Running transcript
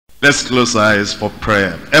Let's close our eyes for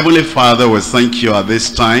prayer. Heavenly Father, we thank you at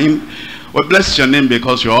this time. We bless your name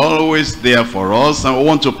because you're always there for us, and we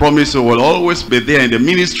want to promise you will always be there in the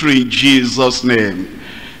ministry in Jesus' name.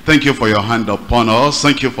 Thank you for your hand upon us.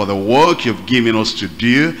 Thank you for the work you've given us to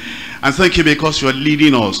do. And thank you because you're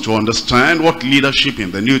leading us to understand what leadership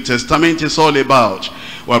in the New Testament is all about.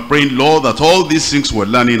 We're praying, Lord, that all these things we're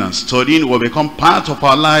learning and studying will become part of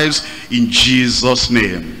our lives in Jesus'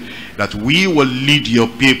 name. That we will lead your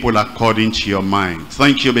people according to your mind.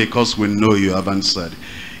 Thank you because we know you have answered.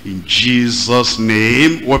 In Jesus'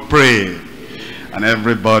 name we pray. And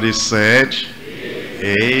everybody said,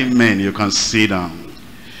 Amen. You can sit down.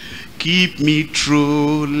 Keep me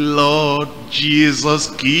true, Lord Jesus,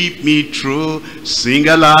 keep me true. Sing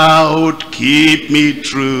aloud, keep me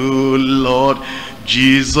true, Lord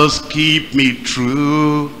Jesus, keep me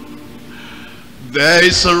true. There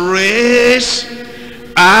is a race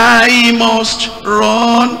I must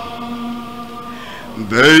run.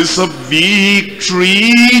 There is a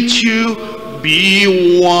victory to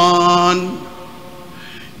be won.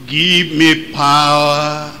 Give me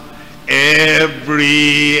power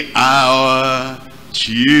every hour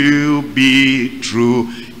to be true.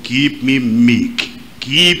 Keep me meek,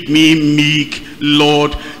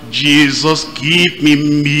 Lord Jesus, keep me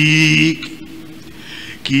meek.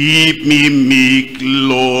 Keep me meek,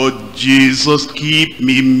 Lord Jesus, keep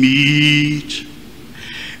me meek.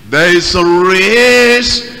 There is a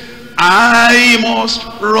race I must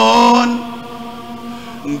run.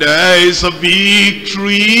 There is a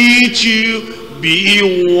victory to be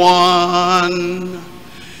won.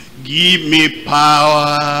 Give me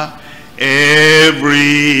power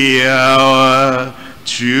every hour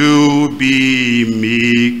to be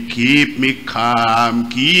meek. Keep me calm,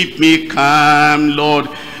 Lord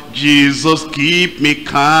Jesus, keep me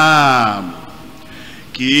calm.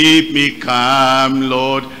 Keep me calm,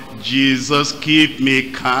 Lord Jesus, keep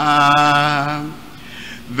me calm.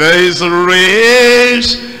 There is a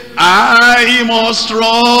race I must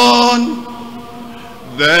run.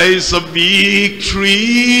 There is a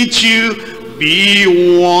victory to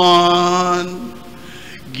be won.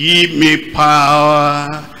 Give me power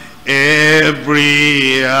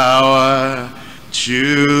every hour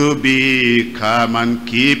to be calm, and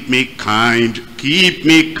keep me kind,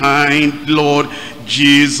 Lord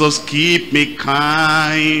Jesus, keep me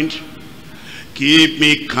kind. Keep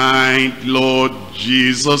me kind, Lord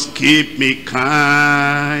Jesus, keep me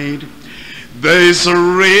kind. There is a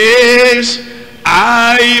race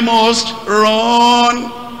I must run.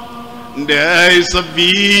 There is a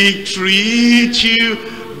victory to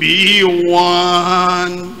be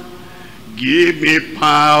won. Give me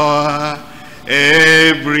power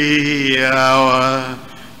every hour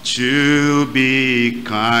to be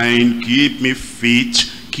kind. Keep me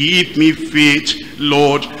fit,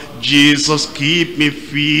 Lord Jesus, keep me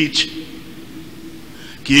fit.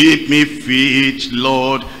 Keep me fit,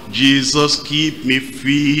 Lord Jesus, keep me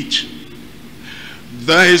fit.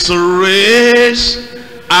 There is a race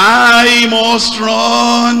I must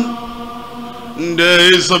run. There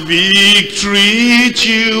is a victory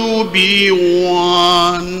to be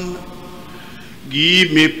won.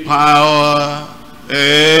 Give me power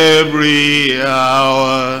every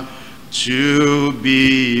hour to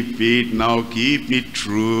be fit. Now keep me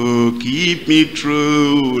true,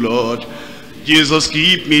 Lord Jesus,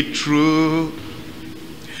 keep me true.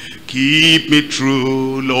 Keep me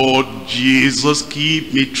true, Lord Jesus,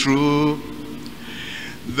 keep me true.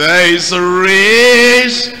 There is a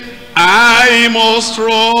race I must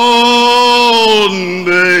run.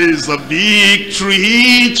 There is a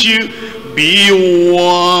victory to be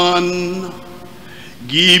won.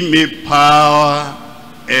 Give me power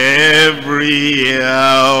every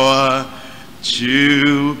hour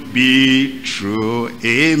to be true.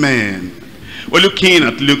 Amen. We're looking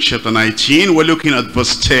at Luke chapter 19. We're looking at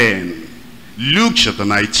verse 10. Luke chapter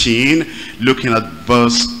 19, looking at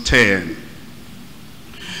verse 10.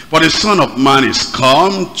 For the Son of Man is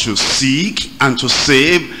come to seek and to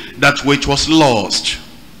save that which was lost.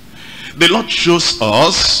 The Lord shows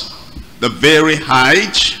us the very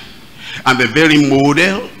height and the very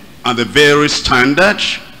model and the very standard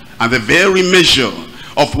and the very measure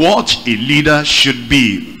of what a leader should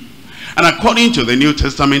be. And according to the New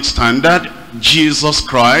Testament standard, Jesus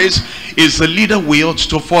Christ is the leader we ought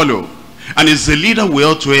to follow. And is the leader we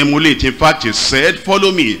ought to emulate. In fact, he said,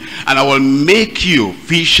 follow me and I will make you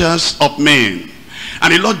fishers of men.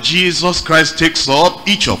 And the Lord Jesus Christ takes up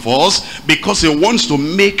each of us because he wants to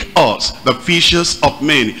make us the fishers of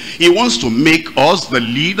men. He wants to make us the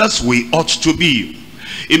leaders we ought to be.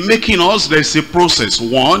 In making us, there's a process.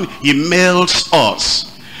 One, he melts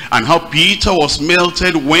us. and how Peter was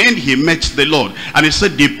melted when he met the Lord. And he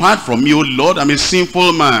said, depart from me, O Lord, I'm a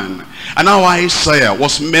sinful man. And how Isaiah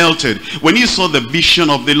was melted when he saw the vision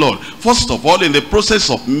of the Lord. First of all, in the process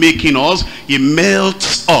of making us, he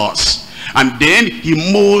melts us. And then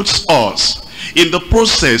he molds us. In the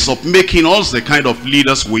process of making us the kind of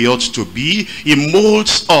leaders we ought to be, he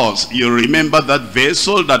molds us. You remember that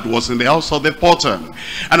vessel that was in the house of the potter.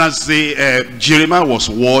 And as Jeremiah was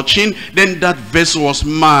watching, then that vessel was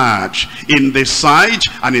merged in the side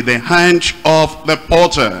and in the hand of the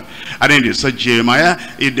potter. And then he said, Jeremiah,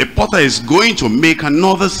 if the potter is going to make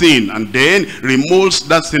another thing, and then remolds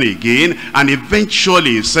that thing again, and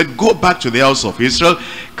eventually he said, go back to the house of Israel.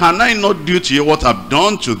 Can I not do to you what I've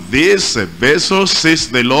done to this vessel, says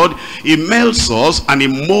the Lord? He melts us and he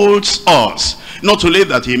molds us. Not only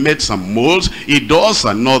that he made some molds, he does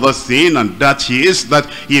another thing, and that is that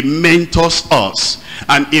he mentors us.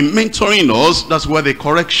 And in mentoring us, that's where the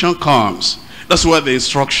correction comes. That's where the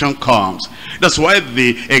instruction comes. That's why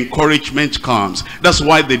the encouragement comes. That's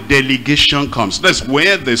why the delegation comes. That's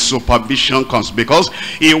where the supervision comes. Because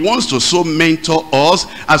he wants to so mentor us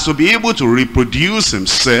as to be able to reproduce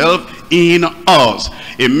himself in us.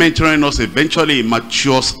 In mentoring us, eventually he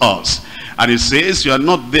matures us. And he says, you are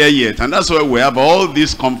not there yet. And that's why we have all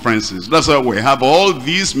these conferences. That's why we have all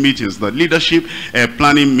these meetings, the leadership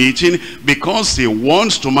planning meeting, because he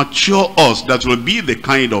wants to mature us, that will be the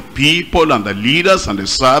kind of people and the leaders and the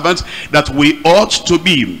servants that we ought to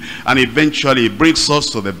be. And eventually it brings us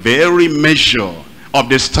to the very measure of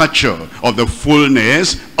the stature of the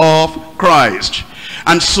fullness of Christ.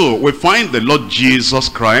 And so we find the Lord Jesus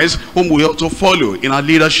Christ, whom we ought to follow in our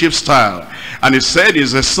leadership style. And he said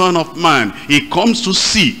he's the Son of Man. He comes to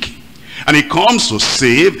seek and he comes to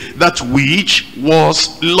save that which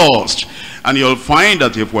was lost. And you'll find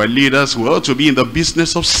that if we're leaders, we ought to be in the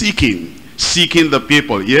business of seeking the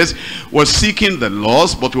people. Yes, we're seeking the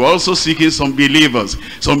lost, but we're also seeking some believers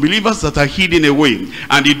that are hidden away,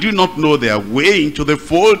 and they do not know their way into the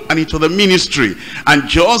fold and into the ministry. And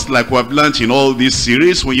just like we have learned in all this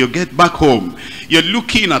series, when you get back home, you're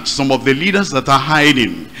looking at some of the leaders that are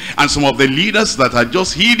hiding, and some of the leaders that are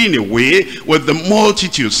just hidden away with the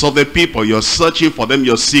multitudes of the people. You're searching for them,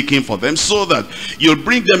 you're seeking for them, so that you'll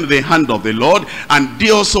bring them in the hand of the Lord, and they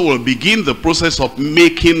also will begin the process of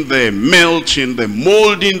making them, melting them,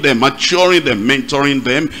 molding them, maturing them, mentoring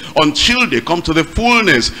them, until they come to the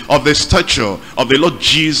fullness of the stature of the Lord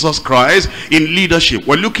Jesus Christ in leadership.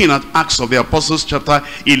 We're looking at Acts of the Apostles chapter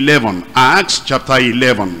 11. Acts chapter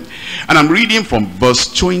 11. And I'm reading from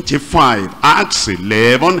verse 25. Acts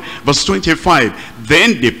 11 verse 25.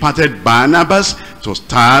 Then departed Barnabas to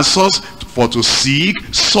Tarsus for to seek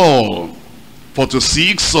Saul. For to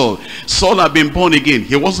seek Saul. Saul had been born again.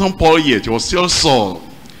 He wasn't Paul yet. He was still Saul.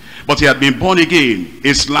 But he had been born again.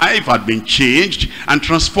 His life had been changed and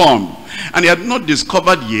transformed. And he had not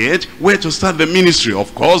discovered yet where to start the ministry.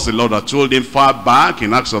 Of course, the Lord had told him far back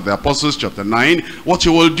in Acts of the Apostles chapter 9 what he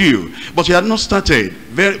will do. But he had not started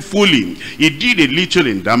very fully. He did a little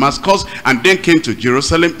in Damascus and then came to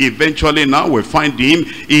Jerusalem. Eventually now we find him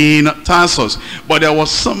in Tarsus. But there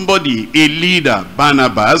was somebody, a leader,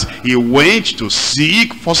 Barnabas. He went to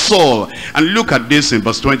seek for Saul. And look at this in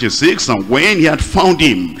verse 26. And when he had found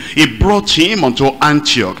him, he brought him unto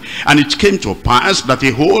Antioch. And it came to pass that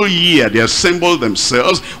a whole year they assembled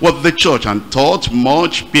themselves with the church and taught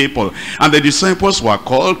much people. And the disciples were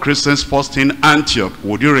called Christians first in Antioch.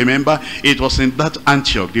 Would you remember? It was in that Antioch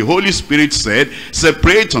the Holy Spirit said,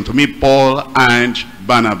 separate unto me Paul and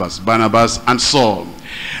Barnabas and Saul.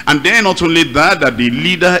 And then not only that the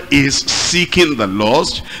leader is seeking the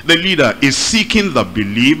lost, the leader is seeking the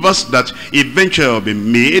believers that eventually will be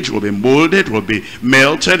made, will be molded, will be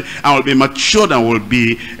melted, and will be matured, and will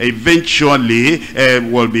be eventually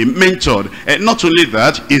will be mentored. And not only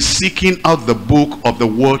that, is seeking out the book of the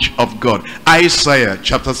word of God. Isaiah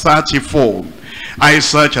chapter 34.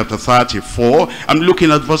 Isaiah chapter 34, I'm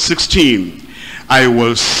looking at verse 16. I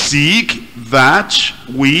will seek that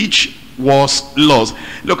which was lost.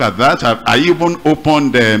 Look at that. I even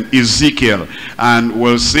opened Ezekiel, and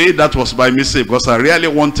will say that was by mistake, because I really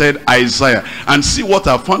wanted Isaiah. And see what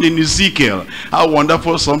I found in Ezekiel. How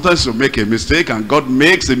wonderful. Sometimes you make a mistake and God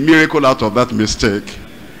makes a miracle out of that mistake.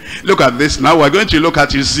 Look at this now. We're going to look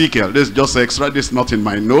at Ezekiel. This is just extra. This is not in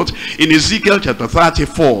my note. In Ezekiel chapter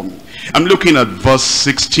 34, I'm looking at verse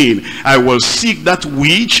 16. I will seek that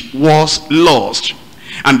which was lost,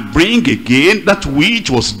 and bring again that which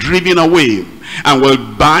was driven away, and will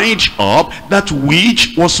bind up that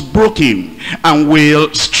which was broken, and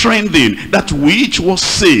will strengthen that which was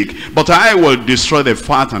sick. But I will destroy the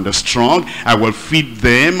fat and the strong. I will feed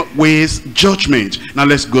them with judgment. Now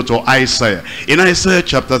let's go to Isaiah. In Isaiah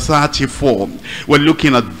chapter 34, we're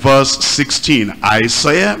looking at verse 16.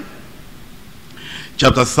 Isaiah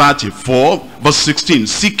chapter 34, verse 16.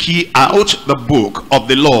 Seek ye out the book of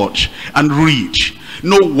the Lord, and read.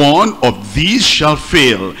 No one of these shall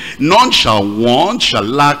fail, none shall want, shall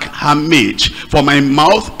lack her mate. For my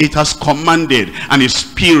mouth it has commanded, and his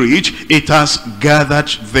spirit it has gathered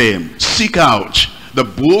them. Seek out the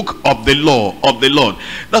book of the law of the Lord.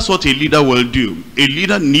 That's what a leader will do. A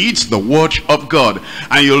leader needs the word of God,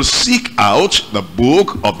 and you'll seek out the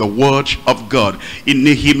book of the word of God. In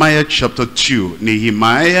Nehemiah chapter 2,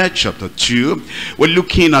 Nehemiah chapter 2, we're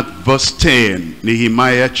looking at verse 10.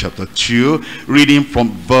 Nehemiah chapter 2, reading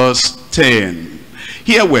from verse 10.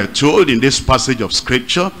 Here we're told in this passage of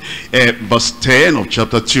scripture, verse 10 of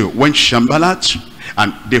chapter 2, when Sanballat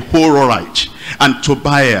and the Hororite and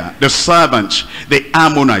Tobiah the servant, the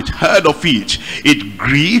Ammonite, heard of it, it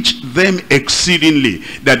grieved them exceedingly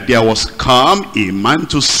that there was come a man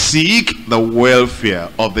to seek the welfare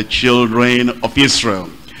of the children of Israel.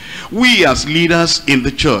 We as leaders in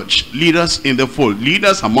the church, leaders in the fold,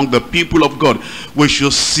 leaders among the people of God, we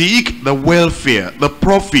should seek the welfare, the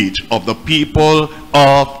profit of the people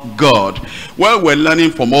of God. Well, we're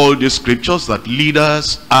learning from all these scriptures that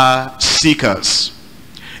leaders are seekers.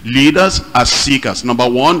 Leaders are seekers. Number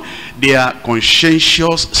one, they are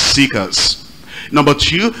conscientious seekers. Number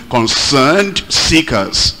two, concerned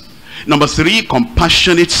seekers. Number three,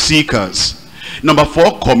 compassionate seekers. Number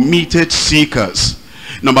four, committed seekers.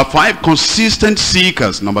 Number five, consistent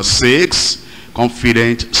seekers. Number six,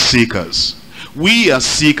 confident seekers. We are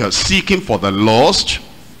seekers, seeking for the lost,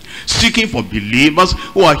 seeking for believers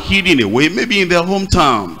who are hidden away, maybe in their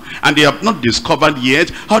hometown, and they have not discovered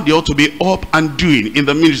yet how they ought to be up and doing in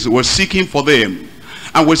the ministry. We're seeking for them,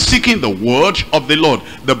 and we're seeking the word of the Lord,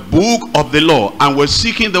 the book of the law, and we're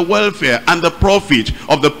seeking the welfare and the profit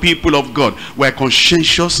of the people of God. We're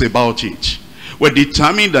conscientious about it. We're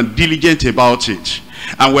determined and diligent about it,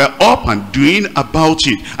 and we're up and doing about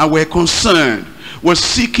it, and we're concerned. We're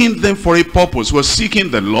seeking them for a purpose. We're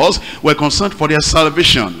seeking the lost. We're concerned for their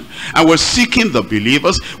salvation. And we're seeking the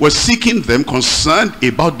believers. We're seeking them, concerned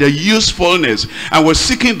about their usefulness. And we're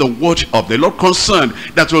seeking the word of the Lord, concerned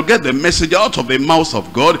that we'll get the message out of the mouth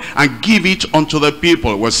of God and give it unto the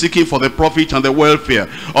people. We're seeking for the profit and the welfare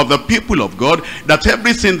of the people of God, that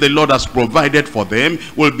everything the Lord has provided for them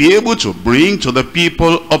will be able to bring to the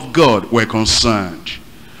people of God. We're concerned.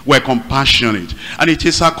 We're compassionate, and it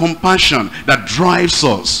is our compassion that drives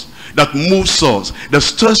us, that moves us, that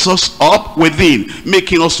stirs us up within,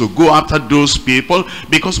 making us to go after those people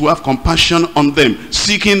because we have compassion on them,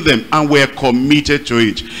 seeking them, and we're committed to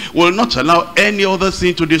it. We'll not allow any other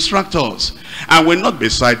thing to distract us, and will not be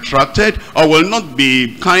sidetracked, or will not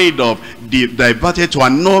be kind of diverted to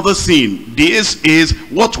another thing. This is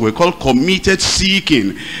what we call committed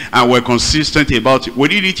seeking, and we're consistent about it. We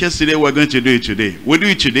did it yesterday, we're going to do it today. We do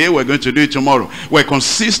it today, we're going to do it tomorrow. We're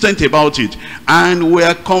consistent about it, and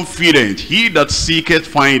we're confident. He that seeketh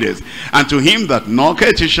findeth, and to him that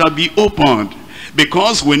knocketh it shall be opened.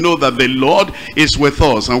 Because we know that the Lord is with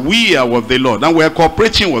us, and we are with the Lord, and we are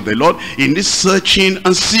cooperating with the Lord in this searching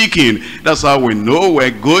and seeking. That's how we know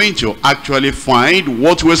we're going to actually find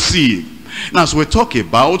what we see. Now, as we talk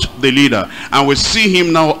about the leader, and we see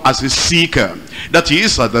him now as a seeker, that he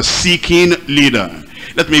is the seeking leader.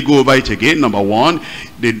 Let me go over it again. Number one,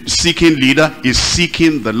 the seeking leader is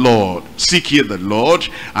seeking the Lord. Seek ye the Lord,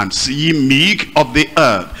 and see ye meek of the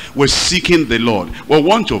earth. We're seeking the Lord. We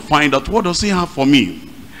want to find out, what does he have for me?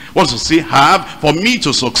 What does he have for me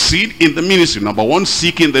to succeed in the ministry? Number one,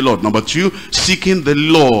 seeking the Lord. Number two, seeking the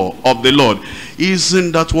law of the Lord.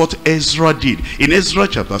 Isn't that what Ezra did? In Ezra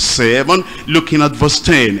chapter 7, looking at verse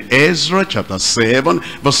 10. Ezra chapter 7,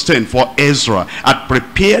 verse 10. For Ezra had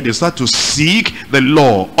prepared his heart to seek the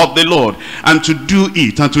law of the Lord, and to do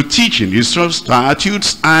it, and to teach in Israel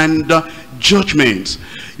statutes and judgments.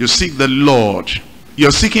 You seek the Lord.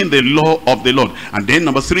 You're seeking the law of the Lord. And then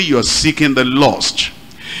number three, you are seeking the lost.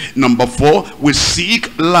 Number four, we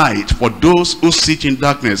seek light for those who sit in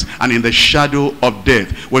darkness and in the shadow of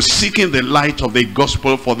death. We're seeking the light of the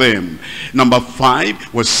gospel for them. Number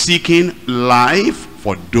five, we're seeking life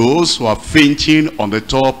for those who are fainting on the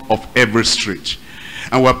top of every street.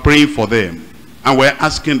 And we're praying for them. And we're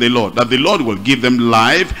asking the Lord that the Lord will give them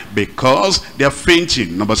life because they are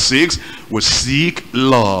fainting. Number six, we seek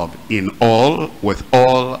love in all, with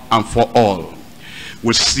all, and for all.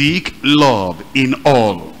 We seek love in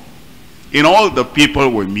all. In all the people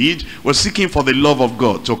we meet, we're seeking for the love of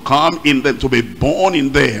God to come in them, to be born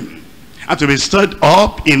in them, and to be stirred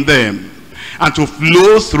up in them, and to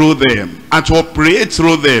flow through them, and to operate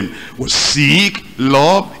through them. We seek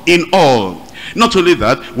love in all. Not only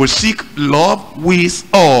that, we seek love with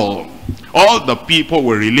all. All the people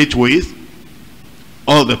we relate with,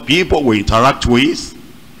 all the people we interact with,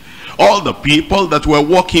 all the people that we're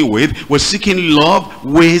working with, we're seeking love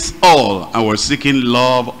with all, and we're seeking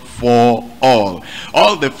love for all.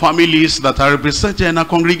 All the families that are represented in our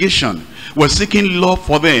congregation, we're seeking love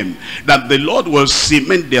for them, that the Lord will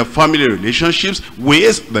cement their family relationships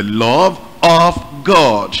with the love of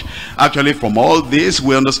God. Actually, from all this,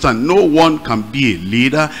 we understand no one can be a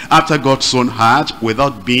leader after God's own heart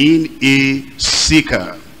without being a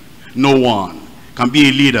seeker. No one can be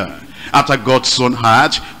a leader after God's own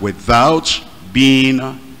heart without being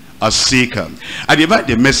a seeker. I divide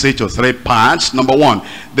the message to 3 parts. Number 1,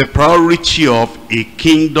 the priority of a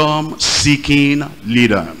kingdom seeking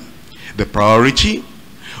leader. The priority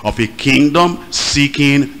of a kingdom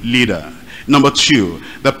seeking leader. Number 2,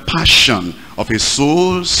 the passion of a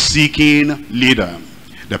soul seeking leader.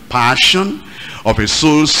 The passion of a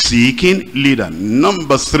soul seeking leader.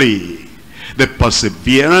 Number 3, the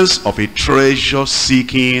perseverance of a treasure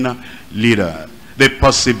seeking leader. The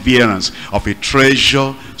perseverance of a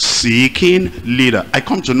treasure seeking leader. I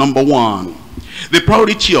come to number 1, the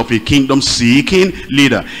priority of a kingdom seeking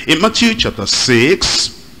leader. In Matthew chapter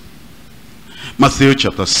 6,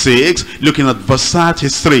 looking at verse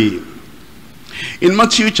 33. In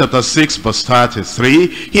Matthew chapter 6 verse 33,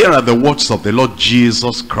 here are the words of the Lord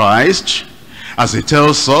Jesus Christ, as he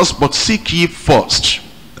tells us, but seek ye first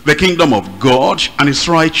the kingdom of God and his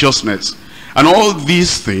righteousness, and all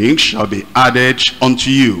these things shall be added unto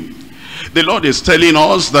you. The Lord is telling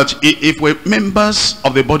us that if we're members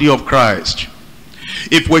of the body of Christ,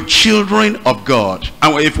 if we're children of God,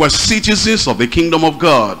 and if we're citizens of the kingdom of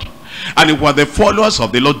God, and if we're the followers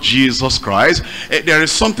of the Lord Jesus Christ, there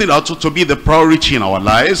is something that ought to be the priority in our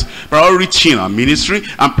lives, priority in our ministry,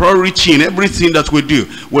 and priority in everything that we do.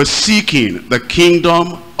 We're seeking the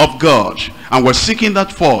kingdom of God, and we're seeking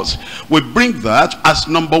that first. We bring that as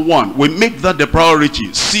number 1. We make that the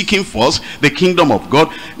priority, seeking first the kingdom of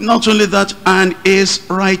God. Not only that, and his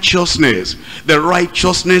righteousness, the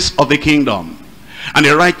righteousness of the kingdom. And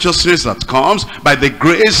the righteousness that comes by the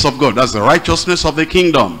grace of God, that's the righteousness of the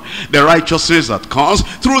kingdom. The righteousness that comes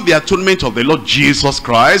through the atonement of the Lord Jesus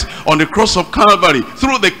Christ on the cross of Calvary,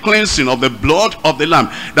 through the cleansing of the blood of the Lamb,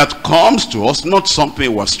 that comes to us, not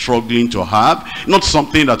something we're struggling to have, not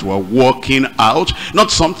something that we're working out,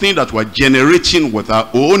 not something that we're generating with our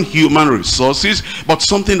own human resources, but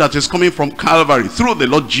something that is coming from Calvary through the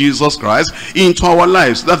Lord Jesus Christ into our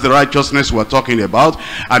lives. That's the righteousness we're talking about.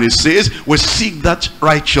 And it says we seek that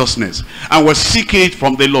righteousness, and we're seeking it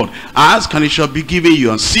from the Lord. Ask and it shall be given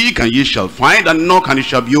you, and seek and ye shall find, and knock and it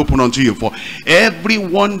shall be opened unto you. For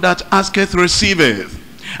everyone that asketh receiveth,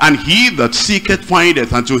 and he that seeketh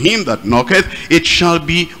findeth, and to him that knocketh it shall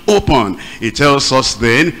be opened. It tells us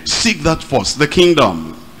then, seek that first, the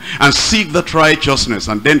kingdom, and seek that righteousness,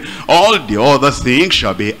 and then all the other things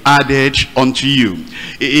shall be added unto you.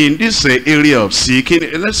 In this area of seeking,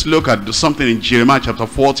 let's look at something in Jeremiah chapter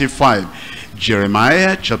 45.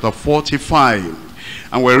 Jeremiah chapter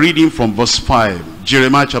 45, and we're reading from verse 5.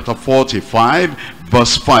 Jeremiah chapter 45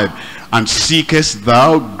 verse 5. And seekest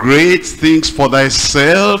thou great things for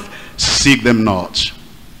thyself, seek them not.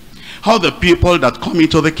 How the people that come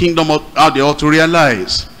into the kingdom, how they ought to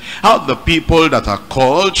realize, how the people that are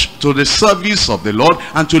called to the service of the Lord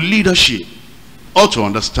and to leadership ought to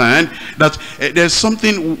understand that there's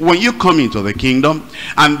something when you come into the kingdom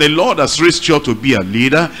and the Lord has raised you up to be a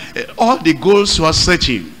leader. All the goals you are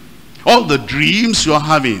setting, all the dreams you are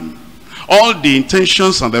having, all the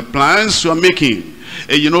intentions and the plans you are making,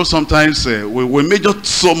 you know, sometimes we major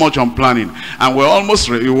so much on planning, and we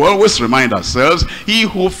always remind ourselves, he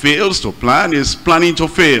who fails to plan is planning to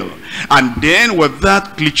fail. And then with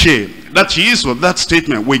that cliche, that is, with that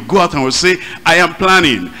statement, we go out and we say, I am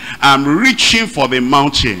planning, I'm reaching for the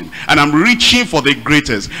mountain, and I'm reaching for the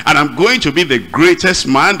greatest, and I'm going to be the greatest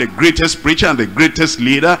man, the greatest preacher, and the greatest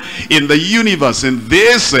leader in the universe, in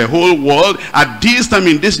this whole world, at this time,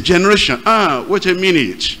 in this generation. Wait a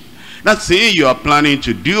minute. That thing you are planning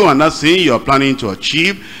to do, and that thing you are planning to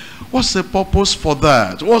achieve, what's the purpose for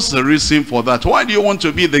that? What's the reason for that? Why do you want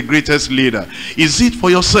to be the greatest leader? Is it for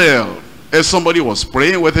yourself? As somebody was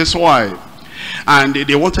praying with his wife, and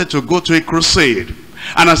they wanted to go to a crusade.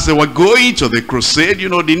 And as they were going to the crusade, you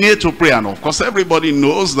know, they need to pray. And of course, everybody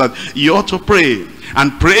knows that you ought to pray.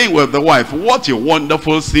 and praying with the wife. What a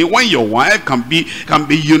wonderful thing when your wife can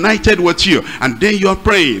be united with you, and then you are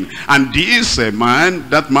praying. And this man,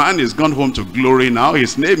 that man is gone home to glory now.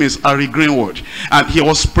 His name is Harry Greenwood, and he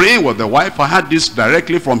was praying with the wife. I had this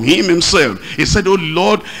directly from him himself. He said, oh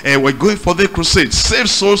Lord, we're going for the crusade. Save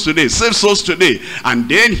souls today, save souls today. And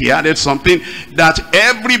then he added something, that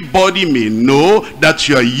everybody may know that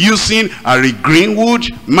you are using Harry Greenwood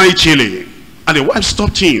mightily. And the wife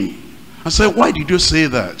stopped him and said, why did you say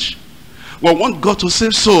that? We want God to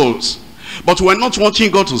save souls, but we're not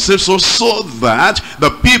wanting God to save souls so that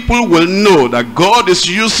the people will know that God is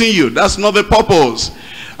using you. That's not the purpose.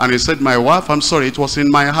 And he said, my wife, I'm sorry, it was in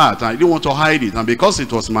my heart. I didn't want to hide it. And because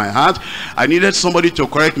it was my heart, I needed somebody to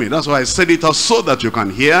correct me. That's why I said it out, so that you can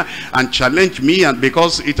hear and challenge me. And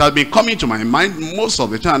because it had been coming to my mind most of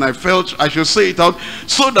the time, I felt I should say it out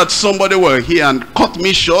so that somebody will hear and cut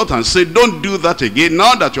me short and say, don't do that again.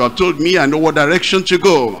 Now that you have told me, I know what direction to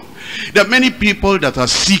go. There are many people that are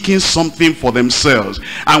seeking something for themselves,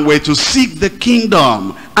 and we're to seek the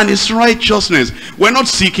kingdom and its righteousness. We're not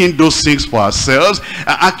seeking those things for ourselves.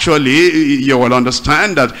 Actually, you will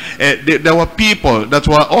understand that there were people that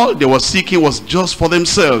were all they were seeking was just for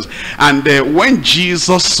themselves. And when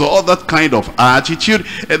Jesus saw that kind of attitude,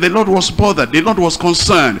 the Lord was bothered. The Lord was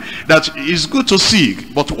concerned that it's good to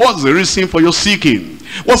seek, but what's the reason for your seeking?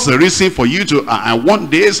 What's the reason for you to, I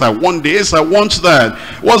want this, I want this, I want that?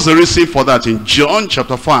 What's the reason for that? In John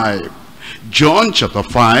chapter 5. John chapter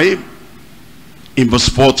 5, in verse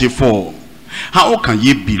 44. How can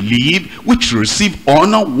ye believe which receive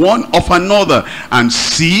honor one of another, and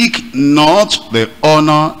seek not the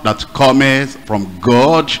honor that cometh from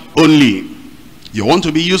God only? You want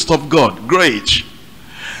to be used of God? Great.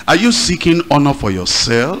 Are you seeking honor for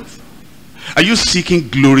yourself? Are you seeking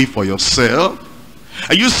glory for yourself?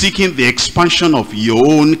 Are you seeking the expansion of your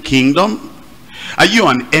own kingdom? Are you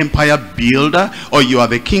an empire builder, or you are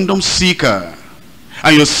the kingdom seeker?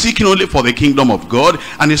 And you're seeking only for the kingdom of God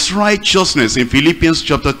and his righteousness. In Philippians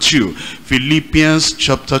chapter 2. Philippians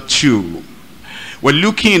chapter 2. We're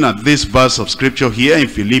looking at this verse of scripture here in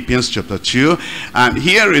Philippians chapter 2. And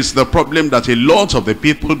here is the problem that a lot of the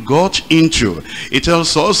people got into. It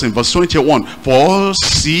tells us in verse 21, for all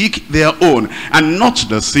seek their own, and not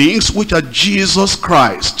the things which are Jesus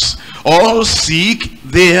Christ's. All seek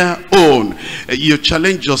their own. You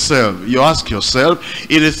challenge yourself. You ask yourself,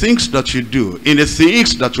 in the things that you do, in the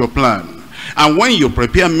things that you plan, and when you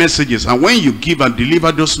prepare messages, and when you give and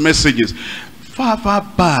deliver those messages, far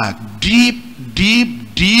back, deep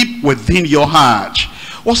within your heart,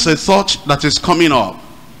 what's the thought that is coming up?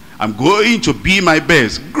 I'm going to be my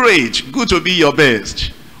best. Great, good to be your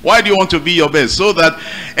best. Why do you want to be your best? So that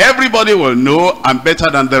everybody will know I'm better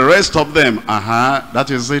than the rest of them. That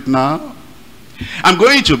is it now. I'm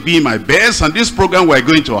going to be my best, and this program we're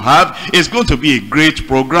going to have is going to be a great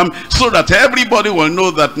program, so that everybody will know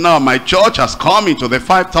that now my church has come into the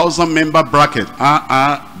 5,000 member bracket.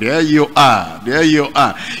 There you are, there you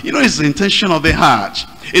are. You know, it's the intention of the heart.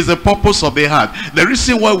 It's the purpose of the heart. The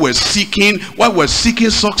reason why we're seeking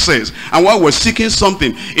success, and why we're seeking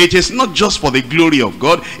something, it is not just for the glory of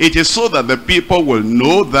God. It is so that the people will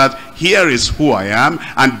know that here is who I am,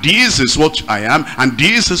 and this is what I am, and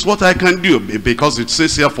this is what I can do. Because it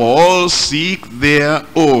says here, for all seek their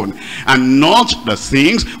own, and not the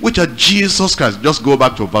things which are Jesus Christ. Just go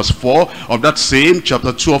back to verse 4 of that same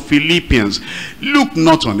chapter 2 of Philippians. Look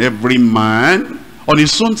not on every man on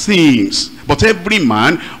his own things, but every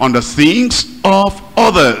man on the things of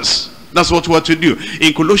others. That's what we're to do.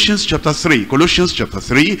 In Colossians chapter 3,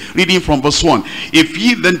 reading from verse 1. If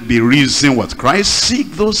ye then be risen with Christ,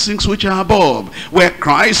 seek those things which are above, where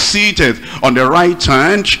Christ seated on the right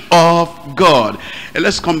hand of God. And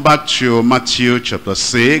let's come back to Matthew chapter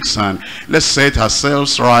 6, and let's set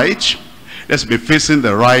ourselves right. Let's be facing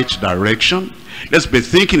the right direction. Let's be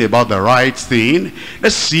thinking about the right thing.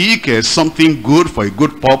 Let's seek something good for a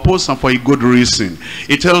good purpose and for a good reason.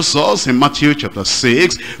 It tells us in Matthew chapter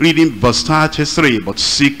 6, reading verse 33, but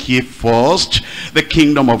seek ye first the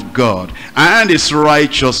kingdom of God and his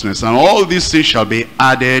righteousness, and all these things shall be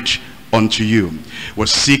added unto you. We're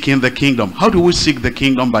seeking the kingdom. How do we seek the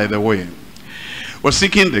kingdom, by the way? We're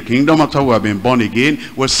seeking the kingdom after we have been born again.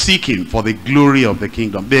 We're seeking for the glory of the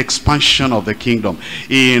kingdom, the expansion of the kingdom.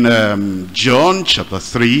 In John chapter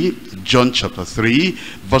 3,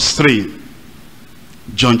 verse 3.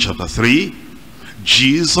 John chapter 3,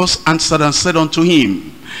 Jesus answered and said unto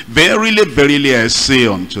him, verily, verily, I say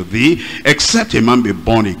unto thee, except a man be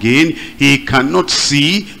born again, he cannot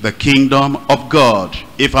see the kingdom of God.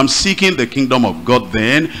 If I'm seeking the kingdom of God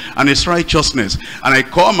then, and its righteousness, and I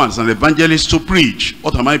come as an evangelist to preach,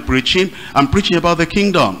 what am I preaching? I'm preaching about the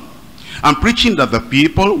kingdom. I'm preaching that the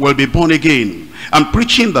people will be born again. I'm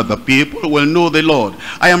preaching that the people will know the Lord.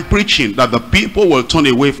 I am preaching that the people will turn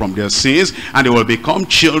away from their sins and they will become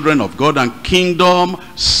children of God and kingdom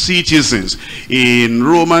citizens. In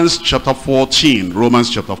Romans chapter 14,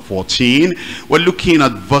 we're looking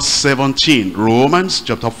at verse 17. Romans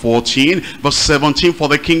chapter 14, verse 17, for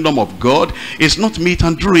the kingdom of God is not meat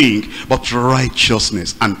and drink, but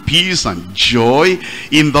righteousness and peace and joy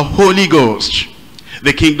in the Holy Ghost.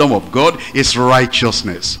 The kingdom of God is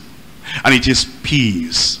righteousness, and it is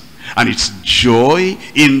peace, and it's joy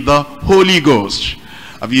in the Holy Ghost.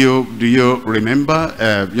 Do you remember,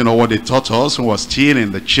 what they taught us when we were still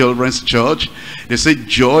in the children's church? They said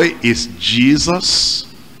joy is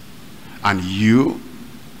Jesus and you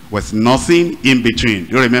with nothing in between.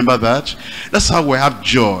 You remember that? That's how we have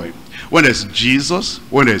joy. When there's Jesus,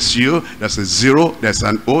 when there's you, there's a zero, there's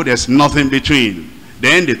an O, there's nothing between.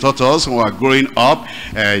 Then they taught us when we were growing up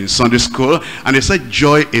in Sunday school, and they said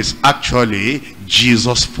joy is actually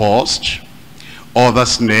Jesus first,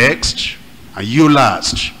 others next, and you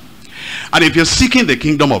last. And if you're seeking the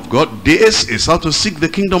kingdom of God, this is how to seek the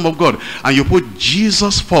kingdom of God. And you put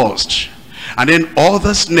Jesus first, and then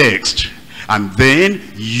others next, and then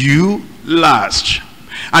you last.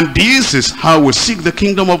 And this is how we seek the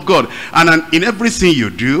kingdom of God. And in everything you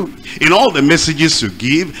do, in all the messages you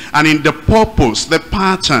give, and in the purpose, the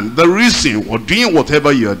pattern, the reason for doing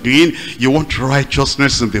whatever you are doing, you want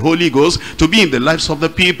righteousness and the Holy Ghost to be in the lives of the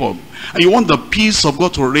people. And you want the peace of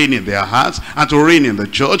God to reign in their hearts, and to reign in the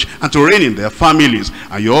church, and to reign in their families.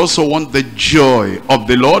 And you also want the joy of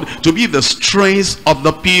the Lord to be the strength of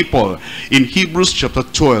the people. In Hebrews chapter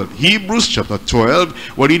 12,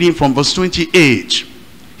 we're reading from verse 28.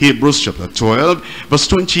 Hebrews chapter 12, verse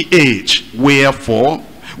 28. Wherefore,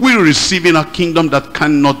 we receiving a kingdom that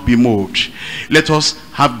cannot be moved, let us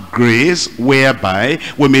have grace whereby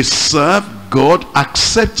we may serve God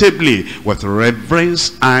acceptably with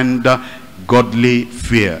reverence and godly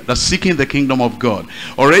fear. That's seeking the kingdom of God.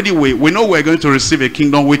 Already we know we're going to receive a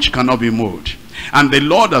kingdom which cannot be moved. And the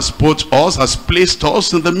Lord has placed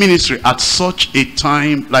us in the ministry at such a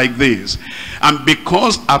time like this. And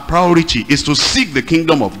because our priority is to seek the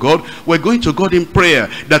kingdom of God, we're going to God in prayer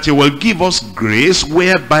that he will give us grace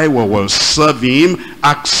whereby we will serve him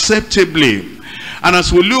acceptably. And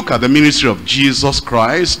as we look at the ministry of Jesus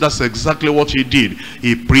Christ, that's exactly what he did.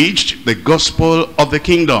 He preached the gospel of the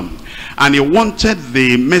kingdom. And he wanted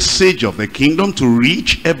the message of the kingdom to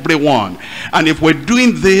reach everyone. And if we're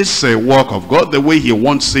doing this work of God the way he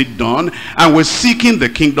wants it done, and we're seeking the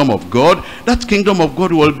kingdom of God, that kingdom of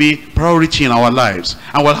God will be priority in our lives.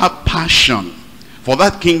 And we'll have passion for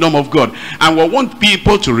that kingdom of God. And we want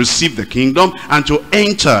people to receive the kingdom and to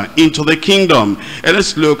enter into the kingdom. And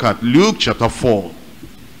let's look at Luke chapter 4.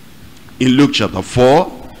 In Luke chapter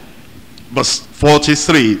 4, verse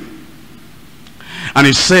 43. And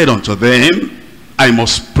he said unto them, I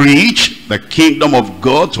must preach the kingdom of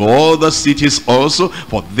God to all the cities also,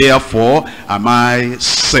 for therefore am I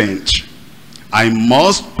sent. I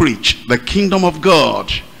must preach the kingdom of God.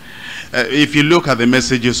 If you look at the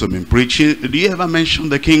messages we've been preaching, do you ever mention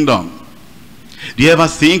the kingdom? Do you ever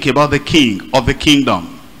think about the king of the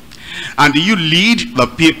kingdom? And do you lead the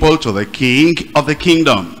people to the king of the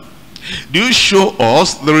kingdom? Do you show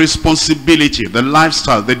us the responsibility, the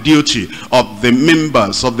lifestyle, the duty of the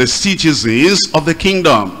members, of the citizens of the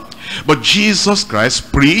kingdom? But Jesus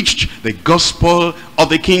Christ preached the gospel of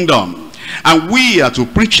the kingdom. And we are to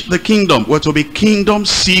preach the kingdom. We're to be kingdom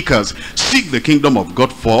seekers. Seek the kingdom of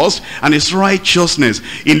God first and his righteousness.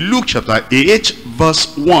 In Luke chapter 8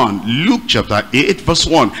 verse 1. Luke chapter 8 verse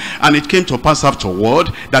 1. And it came to pass afterward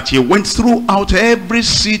that he went throughout every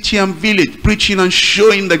city and village, preaching and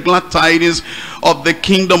showing the glad tidings of the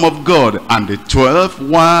kingdom of God. And the 12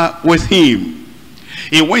 were with him.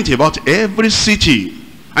 He went about every city.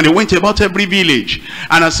 And he went about every village.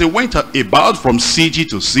 And as he went about from city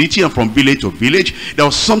to city and from village to village, there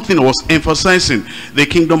was something that was emphasizing. The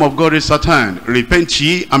kingdom of God is at hand. Repent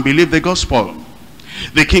ye and believe the gospel.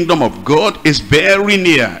 The kingdom of God is very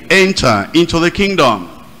near. Enter into the kingdom.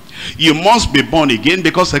 You must be born again,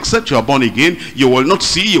 because except you are born again, you will not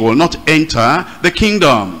see, you will not enter the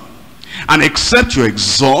kingdom. And except you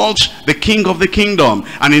exalt the King of the kingdom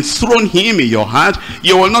and enthrone him in your heart,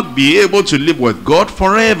 you will not be able to live with God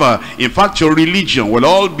forever. In fact, your religion will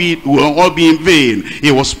all be in vain.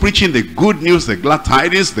 He was preaching the good news, the glad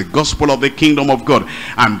tidings, the gospel of the kingdom of God.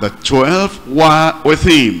 And the 12 were with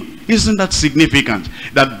him. Isn't that significant?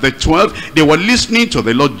 That the 12, they were listening to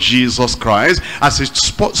the Lord Jesus Christ as he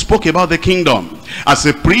spoke about the kingdom, as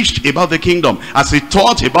he preached about the kingdom, as he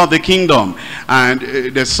taught about the kingdom. And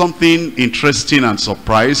there's something interesting and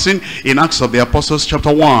surprising in Acts of the Apostles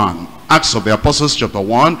chapter 1. Acts of the Apostles chapter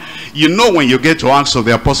 1. You know, when you get to Acts of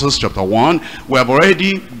the Apostles chapter 1, we have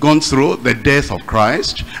already gone through the death of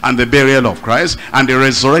Christ and the burial of Christ and the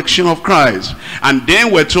resurrection of Christ. And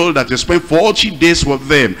then we're told that he spent 40 days with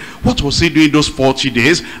them. What was he doing those 40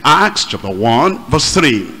 days? Acts chapter 1 verse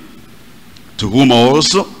 3. To whom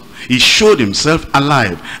also he showed himself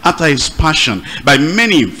alive after his passion by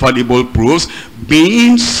many infallible proofs,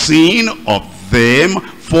 being seen of them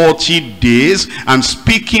 40 days, and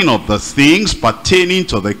speaking of the things pertaining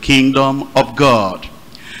to the kingdom of God.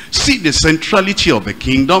 See the centrality of the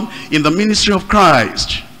kingdom in the ministry of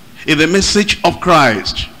Christ, in the message of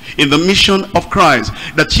Christ, in the mission of Christ.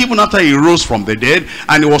 That even after he rose from the dead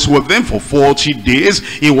and he was with them for 40 days,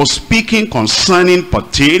 he was speaking concerning,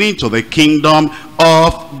 pertaining to the kingdom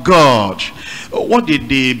of God. What did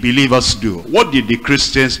the believers do? What did the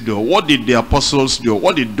Christians do? What did the apostles do?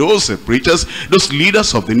 What did those preachers, those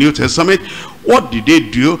leaders of the New Testament, what did they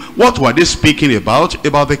do? What were they speaking about?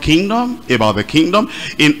 About the kingdom? About the kingdom?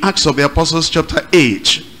 In Acts of the Apostles chapter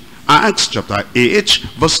 8. Acts chapter 8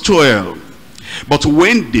 verse 12. But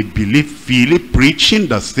when they believed Philip preaching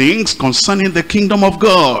the things concerning the kingdom of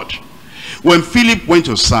God. When Philip went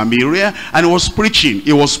to Samaria and was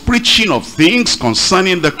preaching of things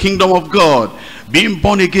concerning the kingdom of God, being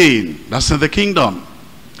born again. That's in the kingdom.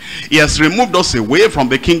 He has removed us away from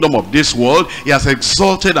the kingdom of this world. He has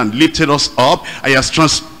exalted and lifted us up. He has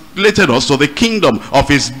translated us to the kingdom of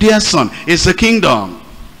his dear son. It's the kingdom.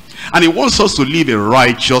 And he wants us to live a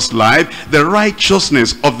righteous life. The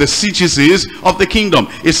righteousness of the citizens of the kingdom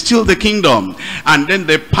is still the kingdom. And then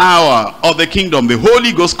the power of the kingdom, the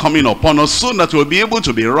Holy Ghost coming upon us, so that we'll be able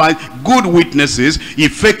to be right, good witnesses,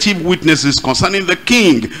 effective witnesses concerning the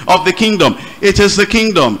king of the kingdom. It is the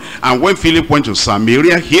kingdom. And when Philip went to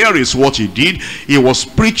Samaria, here is what he did. He was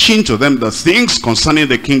preaching to them the things concerning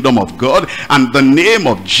the kingdom of God and the name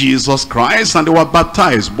of Jesus Christ. And they were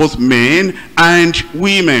baptized, both men and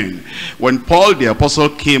women. When Paul the apostle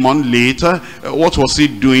came on later, what was he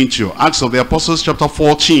doing to? Acts of the Apostles chapter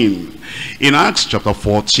 14. In Acts chapter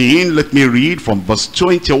 14, let me read from verse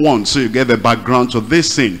 21 so you get the background to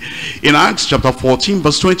this thing. In Acts chapter 14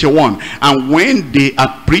 verse 21, and when they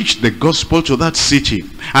had preached the gospel to that city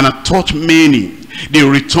and had taught many, they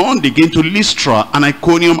returned again to Lystra and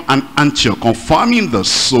Iconium and Antioch, confirming the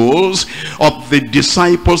souls of the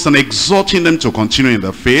disciples and exhorting them to continue in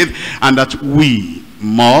the faith, and that we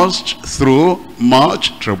must through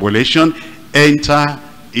much tribulation enter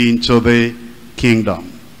into the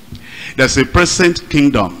kingdom. There's a present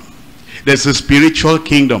kingdom, there's a spiritual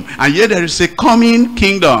kingdom, and yet there is a coming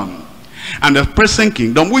kingdom. And the present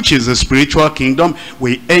kingdom, which is the spiritual kingdom,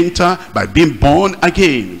 we enter by being born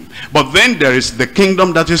again. But then there is the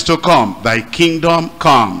kingdom that is to come. Thy kingdom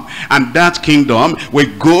come. And that kingdom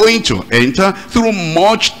we're going to enter through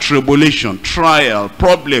much tribulation, trial,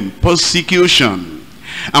 problem, persecution.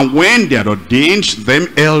 And when they had ordained them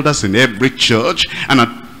elders in every church and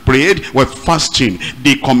had prayed with fasting,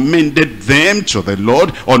 they commended them to the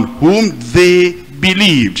Lord, on whom they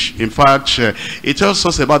believed. In fact, it tells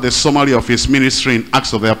us about the summary of his ministry in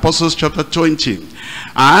Acts of the Apostles chapter 20.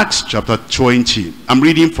 Acts chapter 20. I'm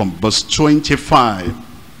reading from verse 25.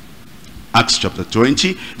 Acts chapter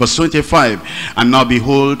 20 verse 25. And now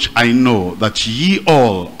behold, I know that ye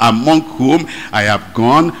all among whom I have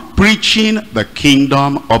gone preaching the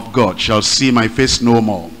kingdom of God shall see my face no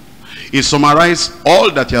more. He summarized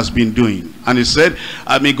all that he has been doing, and he said,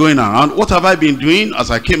 I've been going around. What have I been doing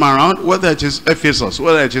as I came around? Whether it is Ephesus,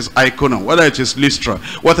 whether it is Iconium, whether it is Lystra,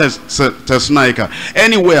 whether it is Thessalonica,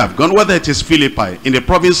 anywhere I've gone, whether it is Philippi, in the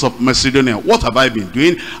province of Macedonia, what have I been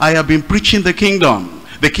doing? I have been preaching the kingdom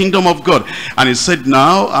of God. And he said,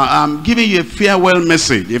 now I'm giving you a farewell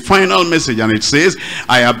message, a final message. And it says,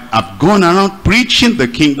 I've gone around preaching the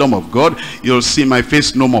kingdom of God. You'll see my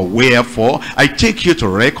face no more. Wherefore I take you to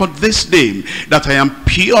record this day that I am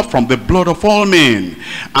pure from the blood of all men.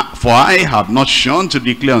 For I have not shunned to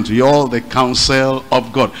declare unto you all the counsel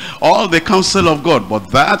of God. All the counsel of God,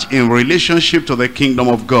 but that in relationship to the kingdom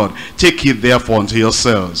of God. Take it therefore unto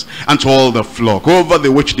yourselves and to all the flock, over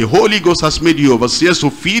the which the Holy Ghost has made you overseers to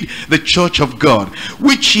feed the church of God,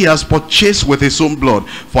 which he has purchased with his own blood.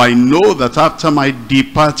 For I know that after my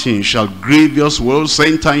departing shall grievous wolves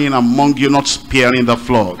enter in among you, not sparing the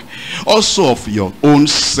flock. Also of your own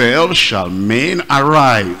self shall men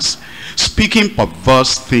arise, speaking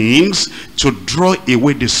perverse things, to draw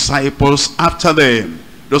away disciples after them.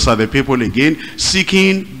 Those are the people again,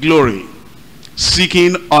 seeking glory,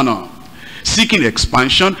 seeking honor, seeking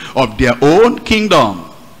expansion of their own kingdom.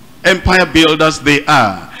 Empire builders they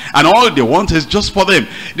are. And all they want is just for them.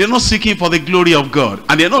 They're not seeking for the glory of God.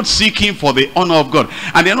 And they're not seeking for the honor of God.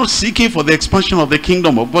 And they're not seeking for the expansion of the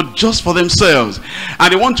kingdom of God just for themselves.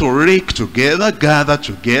 And they want to rake together, gather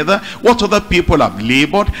together what other people have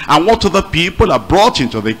labored and what other people have brought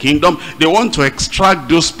into the kingdom. They want to extract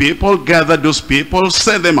those people, gather those people,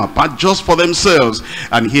 set them apart just for themselves.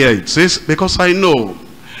 And here it says, because I know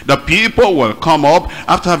the people will come up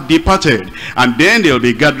after I've departed, and then they'll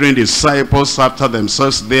be gathering disciples after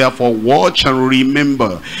themselves. Therefore watch and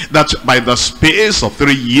remember that by the space of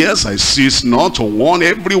 3 years I cease not to warn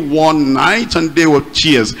every one night and day with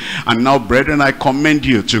tears. And now, brethren, I commend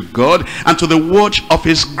you to God and to the word of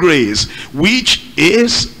his grace, which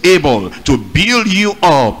is able to build you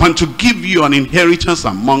up and to give you an inheritance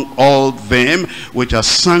among all them which are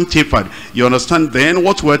sanctified. You understand then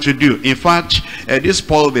what we're to do. In fact, this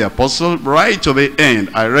Paul the apostle, right to the end,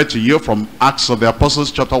 I read to you from Acts of the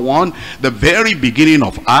Apostles chapter 1. The very beginning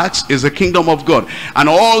of Acts is the kingdom of God, and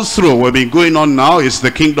all through we've been going on now is the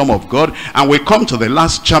kingdom of God, and we come to the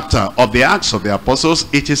last chapter of the Acts of the Apostles.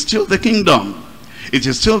 It is still the kingdom. It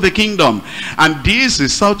is still the kingdom. And this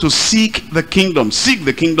is how to seek the kingdom. Seek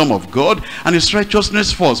the kingdom of God and his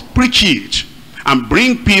righteousness first. Preach it. And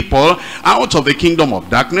bring people out of the kingdom of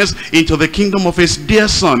darkness into the kingdom of his dear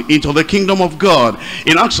son, into the kingdom of God.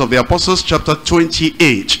 In Acts of the Apostles chapter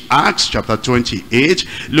 28, Acts chapter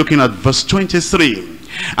 28, looking at verse 23.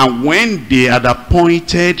 And when they had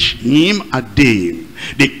appointed him a day,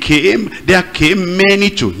 there came many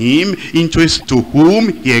to him, to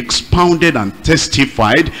whom he expounded and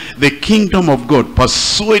testified the kingdom of God,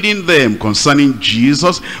 persuading them concerning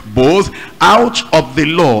Jesus, both out of the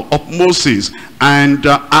law of Moses and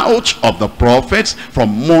out of the prophets, from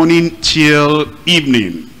morning till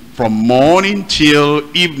evening. From morning till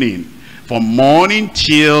evening. From morning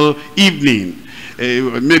till evening.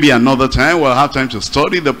 Maybe another time we'll have time to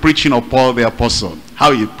study the preaching of Paul the apostle.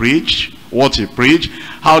 How he preached, what he preached,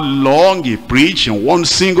 how long he preached in one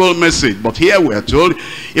single message. But here we are told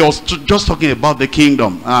he was just talking about the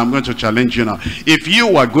kingdom. I'm going to challenge you now. If you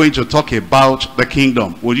were going to talk about the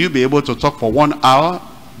kingdom, would you be able to talk for 1 hour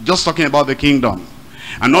just talking about the kingdom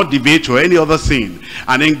and not deviate to any other thing?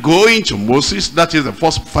 And then going to Moses, that is the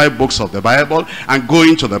first 5 books of the Bible, and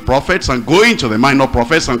going to the prophets, and going to the minor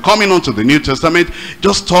prophets, and coming on to the New Testament,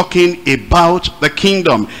 just talking about the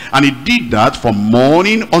kingdom. And he did that from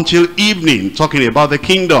morning until evening, talking about the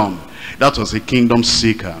kingdom. That was a kingdom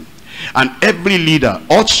seeker. And every leader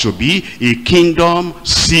ought to be a kingdom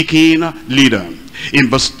seeking leader. In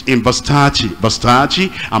verse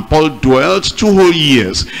 30, and Paul dwelt 2 whole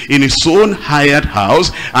years in his own hired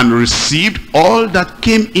house, and received all that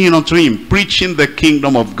came in unto him, preaching the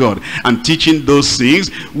kingdom of God, and teaching those things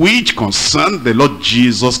which concern the Lord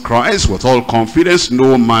Jesus Christ, with all confidence,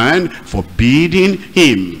 no man forbidding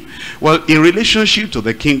him. Well, in relationship to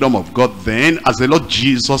the kingdom of God then, as the Lord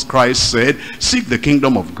Jesus Christ said, seek the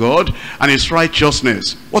kingdom of God and his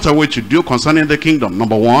righteousness. What are we to do concerning the kingdom?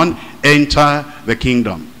 Number 1, enter the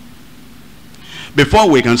kingdom. Before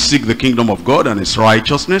we can seek the kingdom of God and his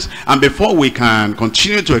righteousness, and before we can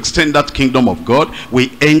continue to extend that kingdom of God,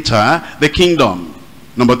 we enter the kingdom.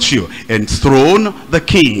 Number 2, enthrone the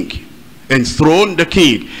king. Enthrone the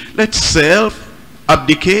king. Let self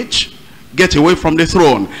abdicate, get away from the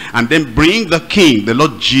throne, and then bring the king, the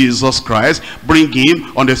Lord Jesus Christ, bring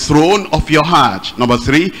him on the throne of your heart. Number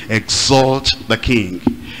 3, exalt the king.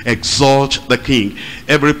 Exalt the king.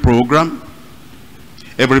 Every program,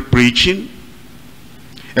 every preaching,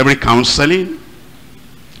 every counseling,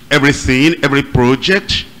 everything, every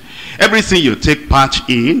project, everything you take part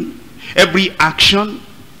in, every action,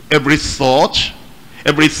 every thought,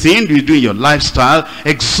 everything you do in your lifestyle,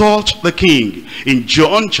 exalt the king. In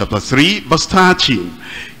John chapter 3 verse 13,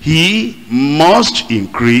 he must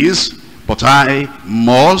increase, but I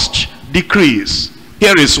must decrease.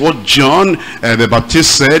 Here is what John the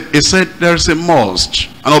Baptist said. He said there is a must,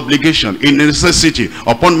 an obligation, a necessity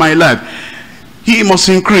upon my life. He must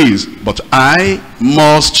increase, but I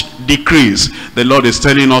must decrease. The Lord is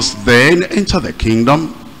telling us then, enter the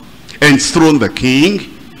kingdom, enthrone the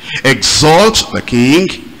king, exalt the king,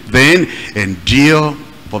 then endure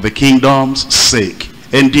for the kingdom's sake.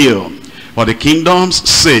 Endure. for the kingdom's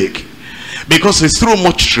sake. Because it's through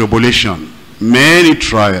much tribulation, many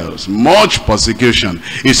trials, much persecution.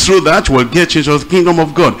 It's through that we'll get into the kingdom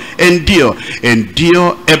of God.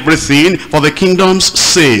 Endure everything for the kingdom's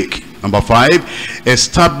sake. Number 5,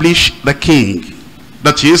 establish the king.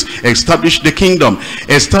 That is, establish the kingdom.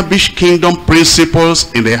 Establish kingdom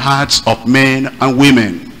principles in the hearts of men and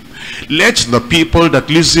women. Let the people that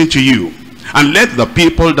listen to you, and let the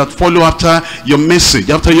people that follow after your message,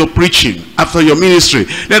 after your preaching, after your ministry,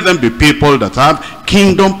 let them be people that have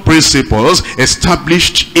kingdom principles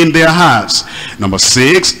established in their hearts. Number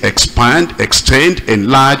 6, expand, extend,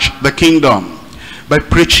 enlarge the kingdom. By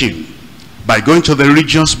preaching, by going to the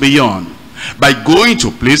regions beyond, by going to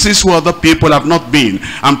places where other people have not been,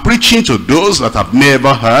 and preaching to those that have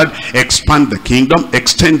never heard. Expand the kingdom,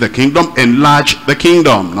 extend the kingdom, enlarge the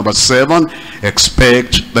kingdom. Number 7,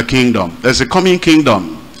 expect the kingdom. There's a coming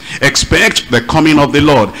kingdom. Expect the coming of the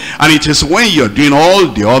Lord. And it is when you're doing all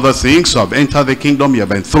the other things, you have entered the kingdom, you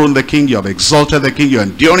have enthroned the king, you have exalted the king, you're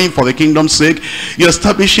enduring for the kingdom's sake, you're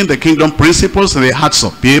establishing the kingdom principles in the hearts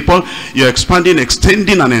of people, you're expanding,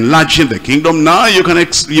 extending, and enlarging the kingdom. Now you can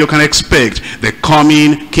expect the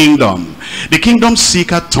coming kingdom. The kingdom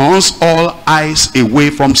seeker turns all eyes away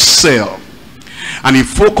from self, and he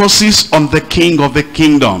focuses on the king of the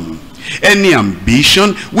kingdom. Any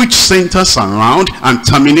ambition which centers around and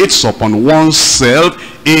terminates upon oneself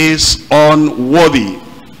is unworthy.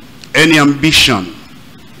 Any ambition,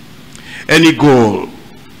 any goal,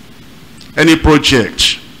 any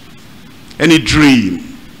project, any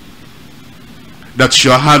dream that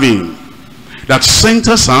you're having that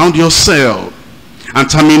centers around yourself and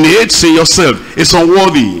terminates in yourself is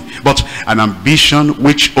unworthy. But an ambition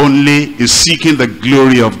which only is seeking the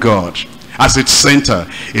glory of God as its center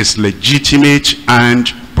is legitimate and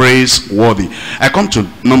praiseworthy. I come to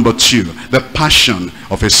number 2, the passion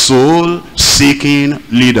of a soul-seeking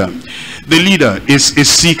leader. The leader is a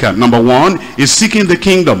seeker. Number 1 is seeking the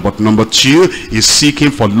kingdom, but number 2 is seeking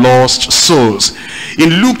for lost souls. In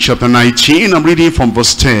Luke chapter 19, I'm reading from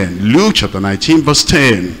verse 10. Luke chapter 19, verse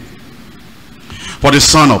 10. For the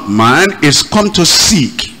Son of Man is come to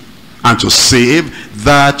seek and to save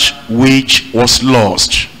that which was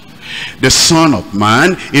lost. The Son of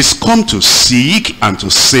Man is come to seek and to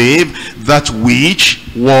save that which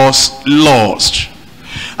was lost.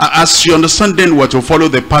 As you understand, then we're to follow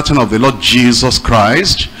the pattern of the Lord Jesus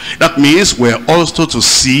Christ. That means we're also to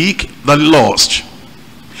seek the lost.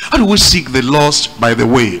 How do we seek the lost, by the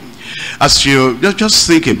way? As you just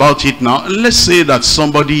think about it now, let's say that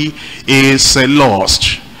somebody is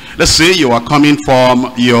lost. Let's say you are coming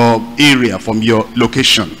from your area, from your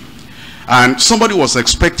location, and somebody was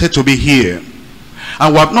expected to be here,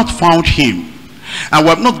 and we have not found him, and we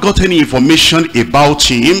have not got any information about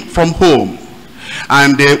him from home,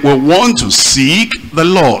 and we want to seek the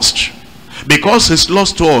lost because he's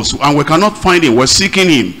lost to us and we cannot find him. We're seeking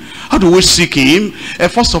him. How do we seek him?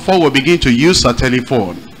 First of all, we begin to use our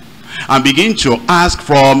telephone and begin to ask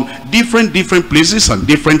from different places and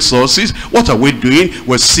different sources. What are we doing?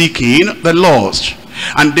 We're seeking the lost.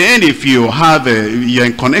 And then if you have you're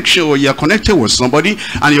in connection, or you're connected with somebody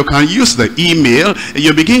and you can use the email,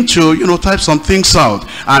 you begin to type some things out,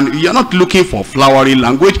 and you're not looking for flowery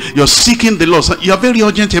language, you're seeking the lost. You're very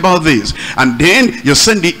urgent about this, and then you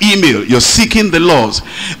send the email, you're seeking the lost.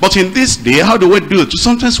 But in this day, how do we do it?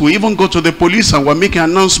 Sometimes we even go to the police and we're making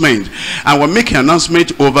an announcement, and we're making an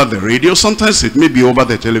announcement over the radio. Sometimes it may be over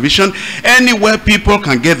the television. Anywhere people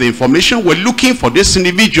can get the information, we're looking for this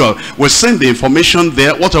individual, we send the information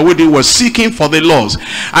there. What are we doing? We're seeking for the lost.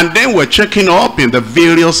 And then we're checking up in the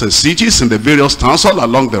various cities, in the various towns, all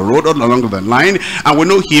along the road, all along the line, and we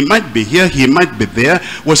know he might be here, he might be there.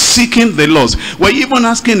 We're seeking the lost. We're even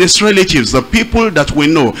asking his relatives, the people that we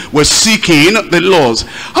know. We're seeking the lost.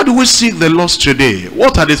 How do we seek the lost today?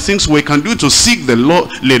 What are the things we can do to seek the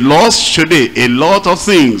lost today? A lot of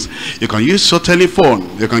things. You can use your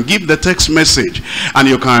telephone, you can give the text message, and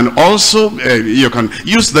you can also you can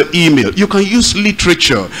use the email, you can use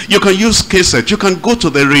literature, you can use cassette, you can go to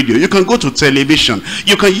the radio, you can go to television,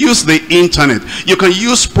 you can use the internet, you can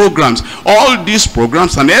use programs. All these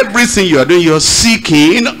programs and everything you are doing, you're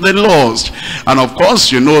seeking the lost. And of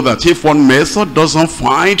course, you know that if one method doesn't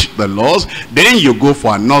find the lost, then you go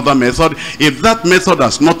for another method. If that method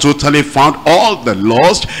has not totally found all the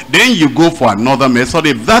lost, then you go for another method.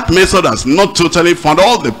 If that method has not totally found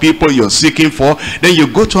all the people you're seeking for, then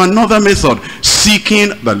you go to another method, seeking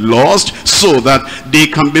the lost so that they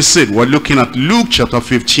can be saved. We're looking at Luke chapter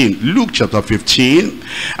 15. Luke chapter 15,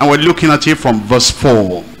 and we're looking at it from verse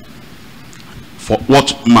 4. For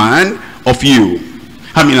what man of you,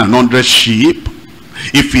 having 100 sheep,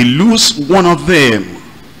 if he lose one of them,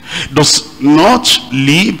 does not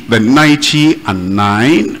leave the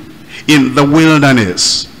 99 in the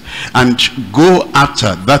wilderness and go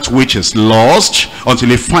after that which is lost until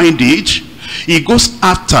he find it. He goes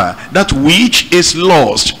after that which is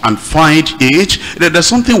lost and find it. There's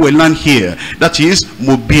something we learn here, that is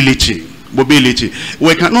mobility. Mobility.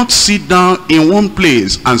 We cannot sit down in one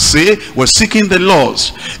place and say we're seeking the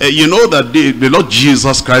lost. You know that the Lord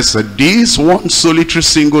Jesus Christ said this one solitary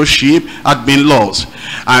single sheep had been lost,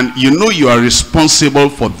 and you know you are responsible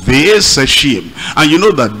for this sheep, and you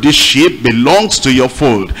know that this sheep belongs to your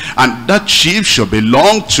fold, and that sheep should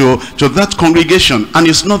belong to that congregation, and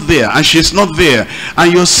it's not there, and she's not there,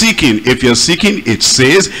 and you're seeking. If you're seeking, it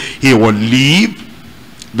says he will leave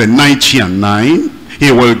the 99.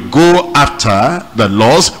 He will go after the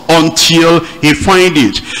lost until he find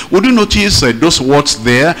it. Would you notice those words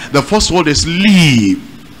there? The first word is leave.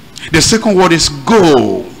 The second word is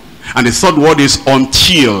go. And the third word is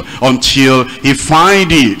until he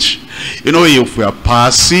find it. You know, if we are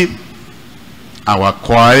passive, and we're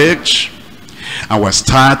quiet, and we're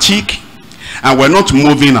static, and we're not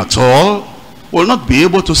moving at all, we'll not be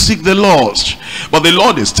able to seek the lost. But the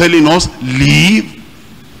Lord is telling us, leave,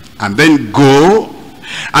 and then go,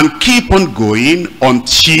 and keep on going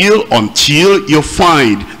until you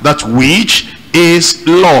find that which is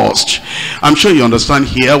lost. I'm sure you understand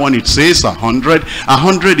here when it says 100.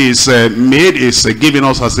 100 is giving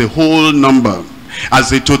us as a whole number,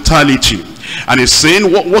 as a totality. And it's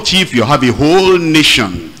saying, what if you have a whole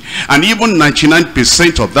nation, and even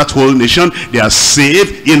 99% of that whole nation, they are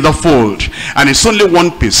saved in the fold, and it's only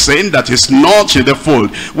 1% that is not in the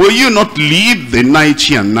fold? Will you not leave the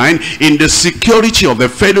 99 in the security of the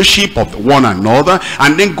fellowship of one another,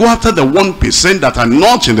 and then go after the 1% that are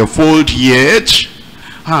not in the fold yet?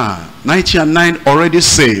 99 already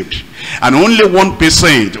saved, and only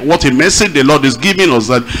 1%. What a message the Lord is giving us,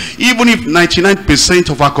 that even if 99%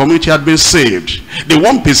 of our community had been saved, the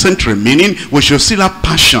 1% remaining, we should still have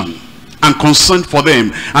passion and concern for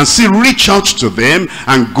them, and still reach out to them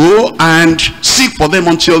and go and seek for them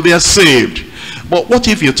until they are saved. But what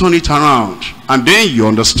if you turn it around, and then you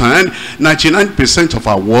understand 99% of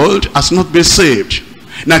our world has not been saved,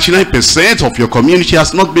 99% of your community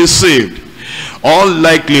has not been saved? All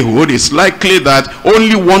likelihood, it's likely that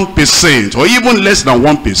only 1%, or even less than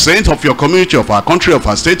 1% of your community, of our country, of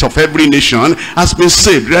our state, of every nation has been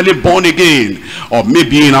saved, really born again, or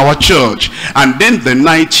maybe in our church. And then the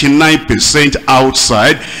 99%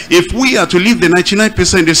 outside. If we are to leave the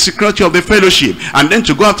 99%, the security of the fellowship, and then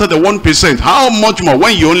to go after the 1%, how much more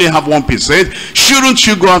when you only have 1%? Shouldn't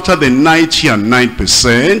you go after the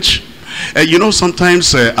 99%? You know,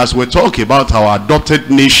 sometimes as we talk about our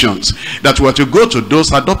adopted nations, that we're to go to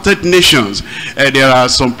those adopted nations, there are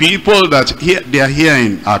some people that they are here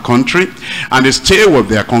in our country, and they stay with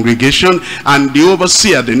their congregation, and the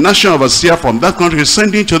overseer, the national overseer from that country, is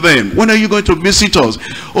sending to them, when are you going to visit us?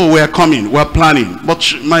 Oh, we are coming, we're planning. But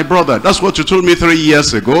my brother, that's what you told me 3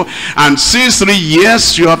 years ago, and since 3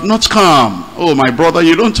 years you have not come. Oh, my brother,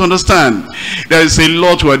 you don't understand. There is a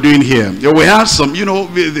lot we're doing here. We have some, you know,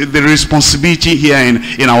 the responsibility here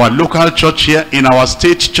in our local church here, in our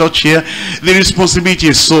state church here. The responsibility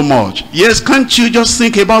is so much. Yes, can't you just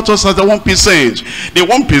think about us as the 1%? The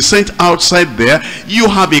 1% outside there, you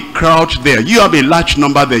have a crowd there, you have a large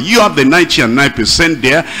number there, you have the 99%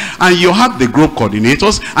 there, and you have the group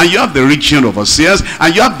coordinators, and you have the region overseers,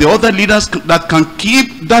 and you have the other leaders that can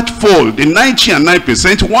keep that fold, the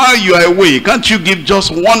 99%, while you are away. Can't you give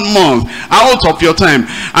just 1 month out of your time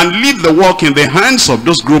and leave the work in the hands of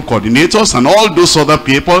those group coordinators and all those other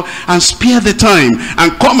people, and spare the time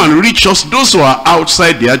and come and reach us, those who are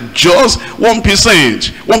outside there, just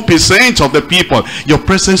 1% of the people? Your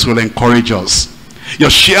presence will encourage us. Your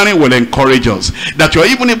sharing will encourage us, that you are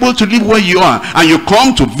even able to live where you are, and you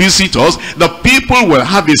come to visit us. The people will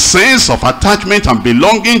have a sense of attachment and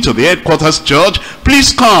belonging to the headquarters church.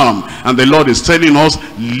 Please come. And the Lord is telling us,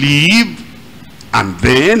 leave, and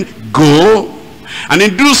then go, and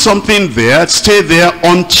then do something there, stay there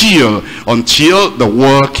until the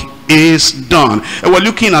work is done. And we're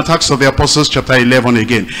looking at Acts of the Apostles chapter 11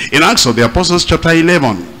 again. In Acts of the Apostles chapter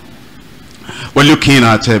 11, we're looking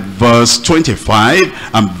at verse 25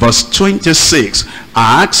 and verse 26.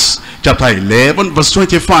 Acts chapter 11 verse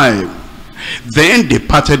 25. Then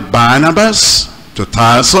departed Barnabas to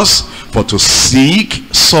Tarsus for to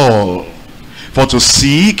seek Saul. For to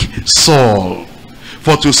seek Saul.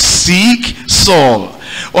 For to seek Saul.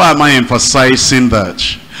 Why am I emphasizing that?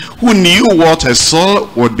 Who knew what a Saul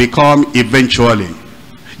would become eventually?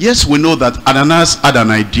 Yes, we know that Ananias had an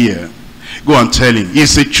idea. Go and tell him,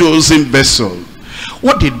 he's a chosen vessel.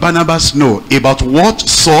 What did Barnabas know about what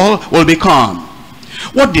Saul will become?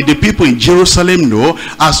 What did the people in Jerusalem know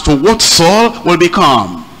as to what Saul will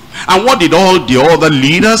become? And what did all the other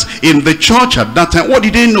leaders in the church at that time, what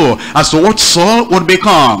did they know as to what Saul would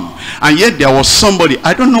become? And yet there was somebody,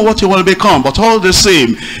 I don't know what he will become, but all the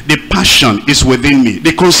same, the passion is within me.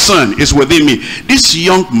 The concern is within me. This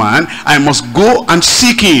young man, I must go and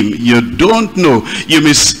seek him. You don't know. You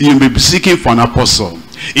may be seeking for an apostle,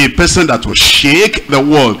 a person that will shake the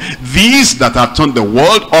world. These that have turned the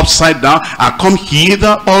world upside down are come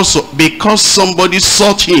hither also because somebody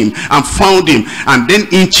sought him and found him and then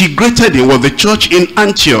integrated him with the church in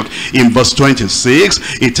Antioch. In verse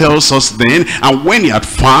 26, it tells us then, and when he had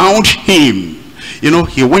found him, you know,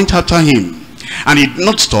 he went after him, and he did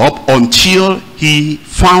not stop until he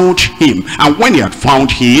found him. And when he had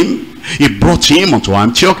found him, he brought him unto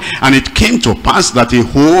Antioch, and it came to pass that a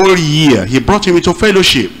whole year he brought him into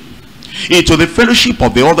fellowship, into the fellowship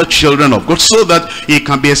of the other children of God, so that he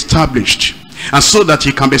can be established, and so that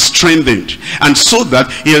he can be strengthened, and so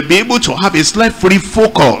that he'll be able to have his life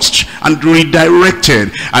refocused and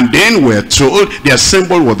redirected. And then we're told they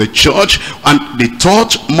assembled with the church, and they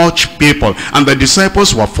taught much people, and the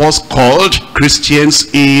disciples were first called Christians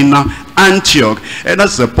in Antioch. And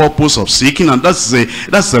that's the purpose of seeking, and that's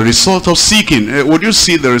the result of seeking. Would you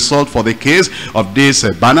see the result for the case of this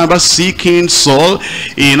Barnabas seeking Saul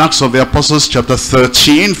in Acts of the Apostles chapter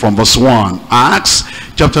 13 from verse 1. Acts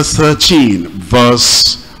chapter 13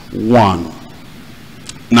 verse 1.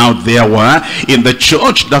 Now there were in the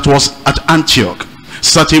church that was at Antioch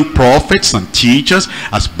certain prophets and teachers,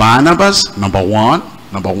 as Barnabas, number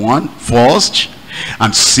one, first,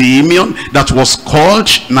 and Simeon that was called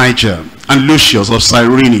Niger, and Lucius of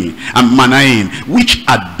Cyrene, and Manaen, which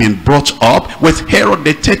had been brought up with Herod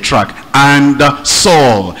the Tetrarch, and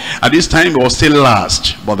Saul. At this time it was still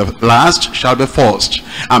last, but the last shall be first.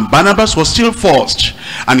 And Barnabas was still first.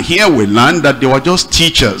 And here we learn that they were just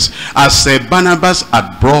teachers. As Barnabas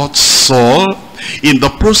had brought Saul, in the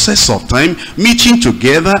process of time, meeting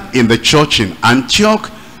together in the church in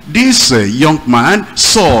Antioch, this young man,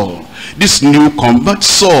 Saul, this new convert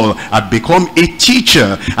Saul, had become a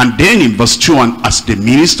teacher. And then in verse 2, and as they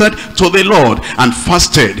ministered to the Lord and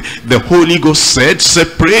fasted, the Holy Ghost said,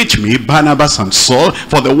 separate me, Barnabas and Saul,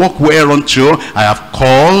 for the work whereunto I have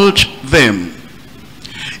called them.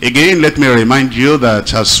 Again, let me remind you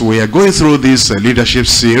that as we are going through this leadership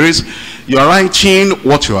series, you are writing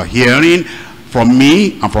what you are hearing from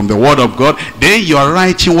me and from the word of God. Then you are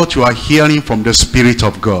writing what you are hearing from the Spirit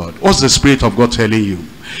of God. What's the Spirit of God telling you?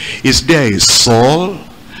 Is there a Saul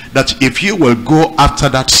that if you will go after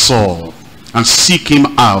that Saul and seek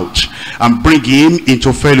him out and bring him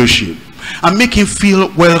into fellowship and make him feel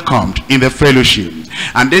welcomed in the fellowship,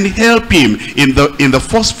 and then help him in the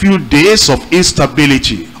first few days of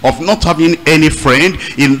instability, of not having any friend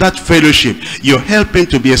in that fellowship, you help him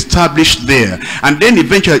to be established there. And then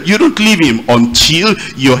eventually you don't leave him until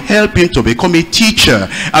you help him to become a teacher,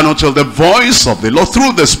 and until the voice of the Lord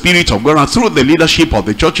through the Spirit of God and through the leadership of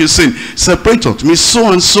the church is saying, separate unto me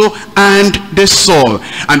so and so and the Saul.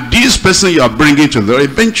 And this person you are bringing to there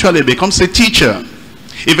eventually becomes a teacher,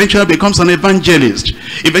 eventually becomes an evangelist,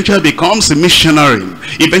 eventually becomes a missionary,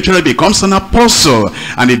 eventually becomes an apostle,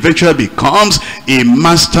 and eventually becomes a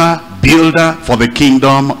master builder for the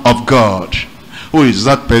kingdom of God. Who is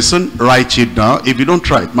that person? Write it down. If you don't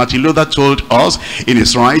write, Martin Luther told us in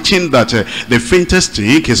his writing that the faintest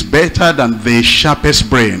stick is better than the sharpest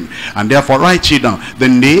brain. And therefore write it down. The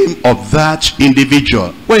name of that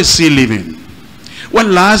individual. Where is he living?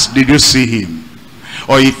 When last did you see him?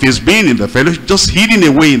 Or if he's been in the fellowship, just hidden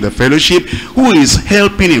away in the fellowship, who is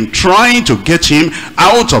helping him, trying to get him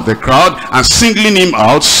out of the crowd and singling him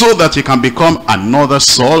out so that he can become another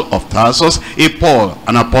Saul of Tarsus, a Paul,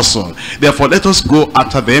 an apostle. Therefore, let us go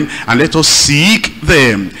after them and let us seek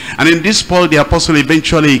them. And in this Paul, the apostle,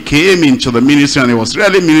 eventually came into the ministry, and he was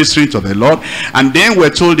really ministering to the Lord. And then we're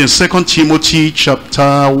told in 2 Timothy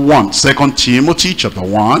chapter 1, 2 Timothy chapter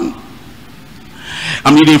 1,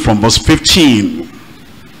 I'm reading from verse 15.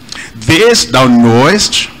 This thou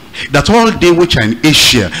knowest, that all they which are in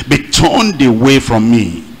Asia be turned away from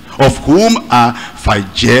me, of whom are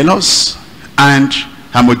Phygellus and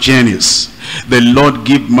Hermogenes. The Lord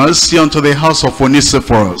give mercy unto the house of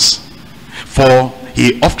Onesiphorus, for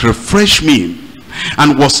he oft refreshed me,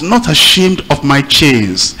 and was not ashamed of my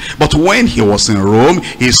chains. But when he was in Rome,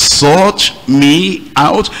 he sought me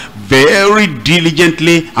out very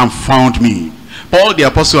diligently and found me. Paul the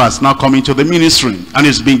apostle has now come into the ministry, and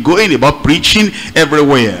he's been going about preaching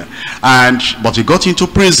everywhere. But he got into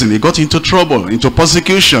prison, he got into trouble, into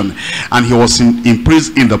persecution, and he was in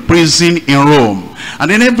the prison in Rome. And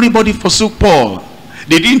then everybody forsook Paul.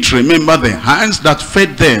 They didn't remember the hands that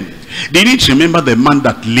fed them. They didn't remember the man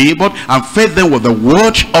that labored and fed them with the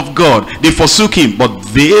word of God. They forsook him. But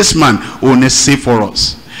this man only saved for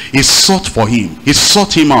us. He sought for him. He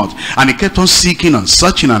sought him out. And he kept on seeking and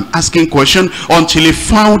searching and asking questions until he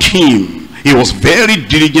found him. He was very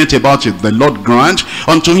diligent about it. The Lord grant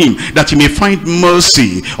unto him that he may find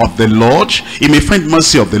mercy of the Lord. He may find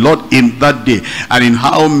mercy of the Lord in that day. And in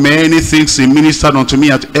how many things he ministered unto me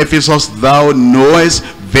at Ephesus, thou knowest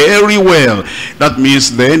very well. That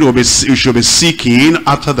means then you should be seeking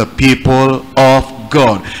after the people of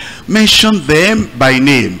God. Mention them by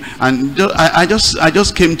name. And I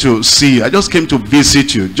just came to see you. I just came to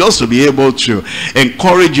visit you, just to be able to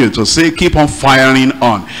encourage you to say, keep on firing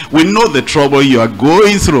on. We know the trouble you are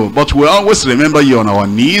going through, but we always remember you on our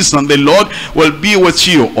knees, and the Lord will be with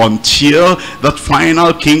you until that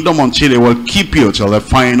final kingdom, until he will keep you till the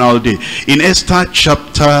final day. In Esther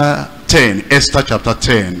chapter 10, Esther chapter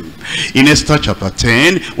 10. In Esther chapter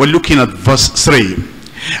 10, we're looking at verse 3.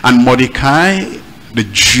 And Mordecai the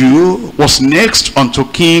Jew was next unto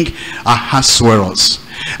King Ahasuerus,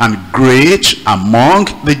 and great among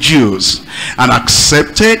the Jews, and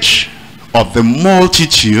accepted of the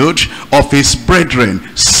multitude of his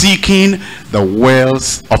brethren, seeking the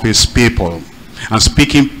wealth of his people, and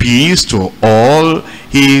speaking peace to all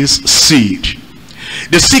his seed.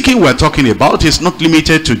 The seeking we're talking about is not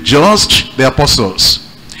limited to just the apostles.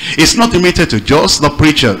 It's not limited to just the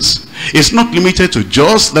preachers. It's not limited to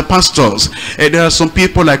just the pastors. There are some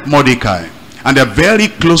people like Mordecai, and they're very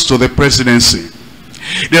close to the presidency.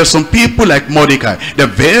 There are some people like Mordecai, they're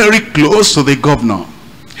very close to the governor.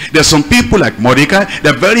 There are some people like Mordecai,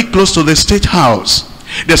 they're very close to the state house.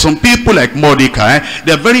 There are some people like Mordecai,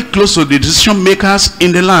 they're very close to the decision makers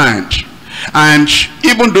in the land. And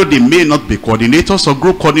even though they may not be coordinators or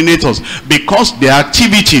group coordinators, because their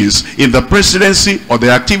activities in the presidency, or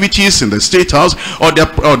their activities in the state house, or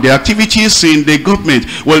their activities in the government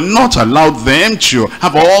will not allow them to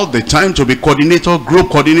have all the time to be coordinator, group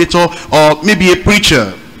coordinator, or maybe a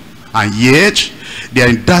preacher. And yet they are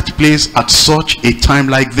in that place at such a time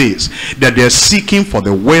like this, that they are seeking for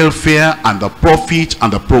the welfare and the profit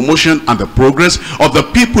and the promotion and the progress of the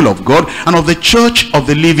people of God and of the church of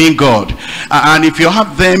the living God. And if you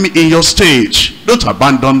have them in your stage, don't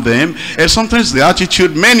abandon them. And sometimes the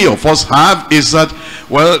attitude many of us have is that,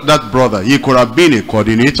 well, that brother, he could have been a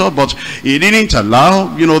coordinator, but he didn't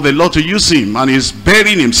allow, the Lord to use him, and he's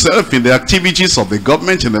burying himself in the activities of the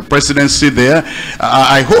government, in the presidency there.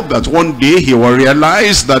 I hope that one day he will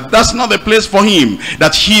realize that that's not the place for him,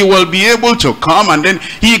 that he will be able to come and then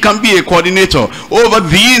he can be a coordinator over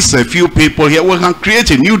these few people here. We can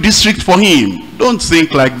create a new district for him. Don't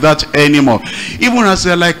think like that anymore. Even as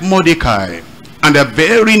they're like Mordecai, and they're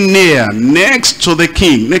very near, next to the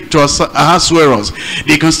king, next to Ahasuerus,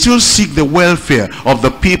 they can still seek the welfare of the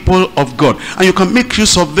people of God. And you can make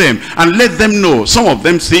use of them and let them know. Some of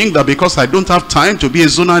them think that because I don't have time to be a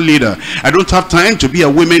zonal leader, I don't have time to be a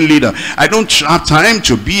women leader, I don't have time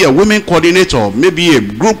to be a women coordinator, maybe a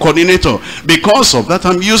group coordinator, because of that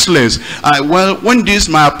I'm useless. Well, when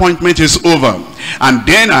my appointment is over, and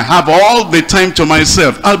then I have all the time to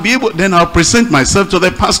myself, then I'll present myself to the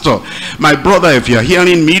pastor. My brother, if you're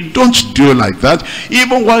hearing me, don't do like that.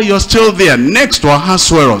 Even while you're still there, next to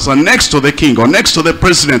Ahasuerus, or next to the king, or next to the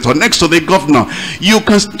president, or next to the governor, you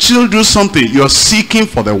can still do something. You're seeking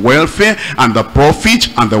for the welfare and the profit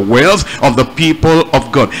and the wealth of the people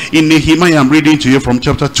of God. In Nehemiah, I'm reading to you from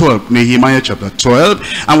chapter 12, Nehemiah chapter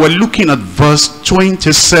 12, and we're looking at verse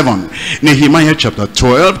 27. Nehemiah chapter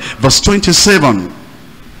 12, verse 27.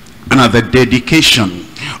 And at the dedication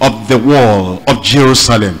of the wall of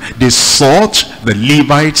Jerusalem, they sought the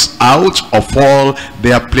Levites out of all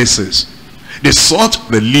their places. They sought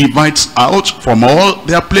the Levites out from all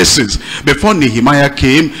their places. Before Nehemiah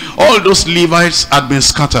came, all those Levites had been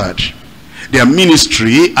scattered. Their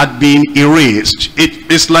ministry had been erased.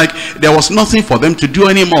 It's like there was nothing for them to do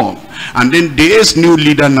anymore. And then this new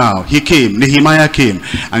leader now, he came, Nehemiah came,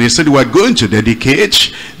 and he said, we're going to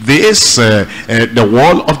dedicate this, the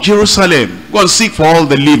wall of Jerusalem. Go and seek for all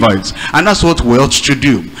the Levites. And that's what we ought to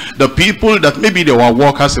do. The people that maybe they were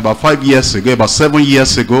workers about 5 years ago, about 7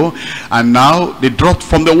 years ago, and now they dropped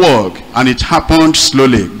from the work, and it happened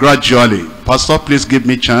slowly, gradually. Pastor, please give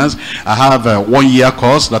me chance. I have a 1-year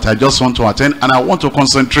course that I just want to attend, and I want to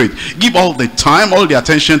concentrate. Give all the time, all the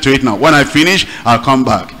attention to it now. When I finish, I'll come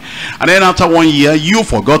back. And then after 1 year, you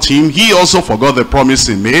forgot him. He also forgot the promise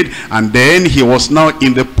he made. And then he was now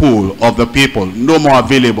in the pool of the people, no more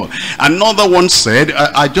available. Another one said,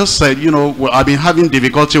 I just said, you know, well, I've been having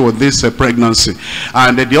difficulty with this pregnancy.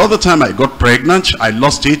 And the other time I got pregnant, I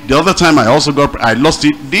lost it. The other time I lost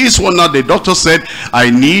it. This one now, the doctor said, I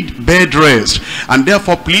need bed rest. And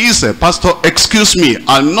therefore, please, Pastor, excuse me.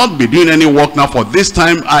 I'll not be doing any work now for this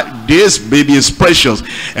time. This baby is precious.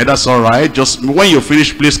 And that's all right. Just when you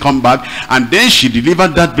finish, please come back. And then she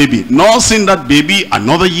delivered that baby. Nursing that baby,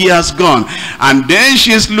 another year has gone. And then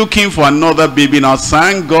she's looking for another baby. Now,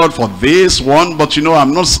 thank God for this one. But you know,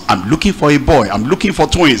 I'm looking for a boy. I'm looking for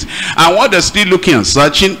twins. And while they're still looking and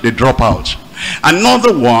searching, they drop out.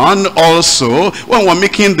 Another one also, when we're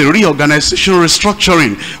making the reorganization,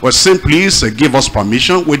 restructuring, we're saying, please give us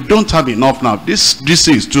permission. We don't have enough now. This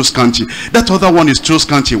is too scanty. That other one is too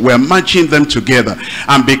scanty. We're matching them together.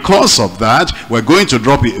 And because of that, we're going to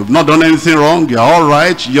drop it. You've not done anything wrong. You're all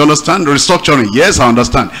right. You understand the restructuring? Yes, I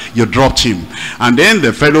understand. You dropped him. And then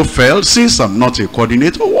the fellow felt, since I'm not a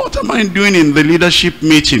coordinator, what am I doing in the leadership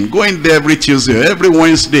meeting? Going there every Tuesday, every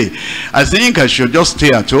Wednesday. I think I should just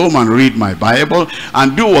stay at home and read my Bible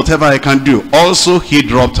and do whatever I can do. Also, he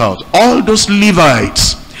dropped out. All those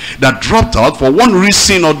Levites that dropped out for one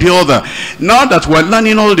reason or the other. Now that we're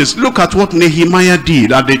learning all this, look at what Nehemiah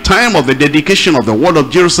did. At the time of the dedication of the wall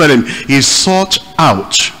of Jerusalem, he sought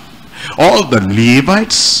out all the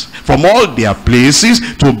Levites from all their places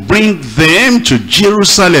to bring them to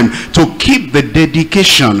Jerusalem to keep the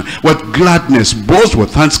dedication with gladness, both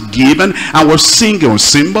with thanksgiving and with singing with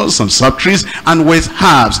cymbals and psalteries and with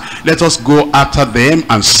harps. Let us go after them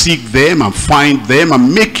and seek them and find them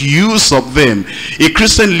and make use of them. A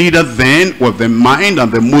Christian leader then, with the mind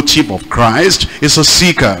and the motive of Christ, is a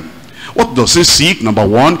seeker. What does he seek? Number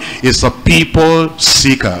one, is a people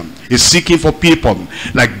seeker. He's seeking for people,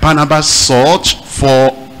 like Barnabas sought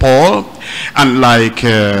for Paul, and like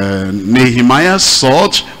Nehemiah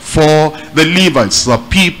sought for the Levites, the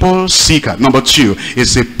people seeker. Number two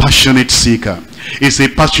is a passionate seeker. Is a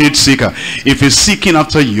passionate seeker. If he's seeking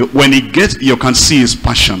after you, when he gets, you can see his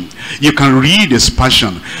passion. You can read his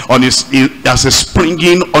passion on his, as he's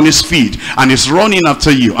springing on his feet, and he's running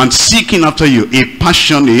after you and seeking after you. A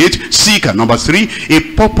passionate seeker. Number three,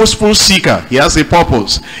 a purposeful seeker. He has a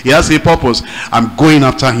purpose. He has a purpose. I'm going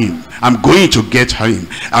after him. I'm going to get him.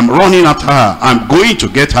 I'm running after her. I'm going to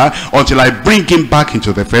get her until I bring him back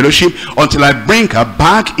into the fellowship, until I bring her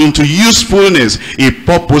back into usefulness. A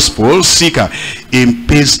purposeful seeker. A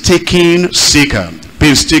painstaking seeker.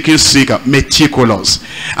 Painstaking seeker, meticulous,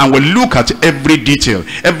 and will look at every detail,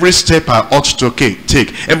 every step I ought to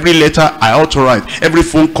take, every letter I ought to write, every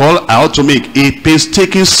phone call I ought to make. A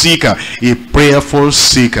painstaking seeker, a prayerful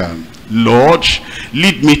seeker. Lord,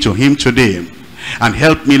 lead me to him today, and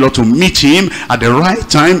help me, Lord, to meet him at the right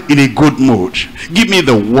time in a good mood. Give me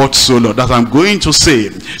the words, so Lord, that I'm going to say,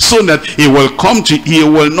 so that he will come to, he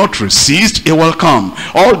will not resist, he will come.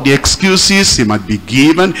 All the excuses he might be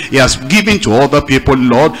given, he has given to other people,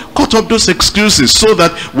 Lord, cut up those excuses, so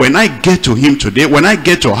that when I get to him today, when I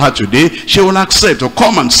get to her today, she will accept to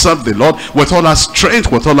come and serve the Lord with all her strength,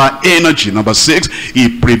 with all her energy. Number six, a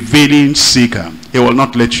prevailing seeker. He will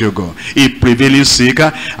not let you go. A prevailing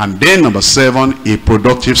seeker. And then number seven, a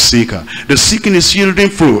productive seeker. The seeking is yielding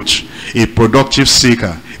fruit. A productive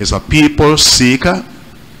seeker is a people seeker.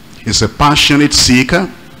 Is a passionate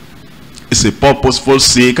seeker. Is a purposeful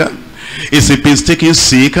seeker. Is a painstaking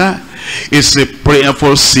seeker. Is a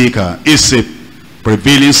prayerful seeker. Is a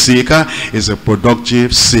prevailing seeker. Is a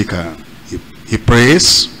productive seeker. He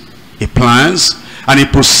prays. He plans. And he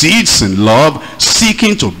proceeds in love,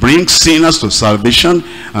 seeking to bring sinners to salvation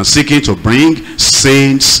and seeking to bring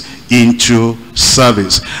saints into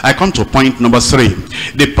service. I come to point number three.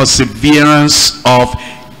 The perseverance of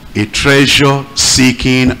a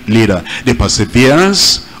treasure-seeking leader. The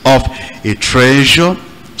perseverance of a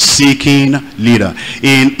treasure-seeking leader.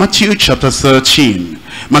 In Matthew chapter 13,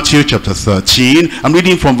 Matthew chapter 13, I'm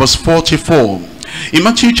reading from verse 44. In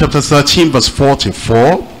Matthew chapter 13, verse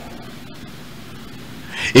 44,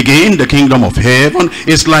 again, the kingdom of heaven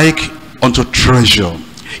is like unto treasure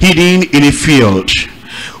hidden in a field,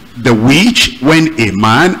 the which when a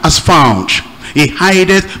man has found, he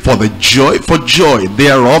hideth for joy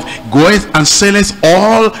thereof, goeth and selleth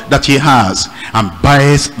all that he has, and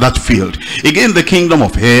buyeth that field. Again, the kingdom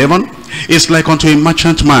of heaven is like unto a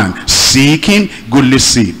merchant man seeking goodly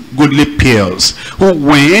seed, goodly pearls, who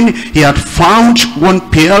when he had found one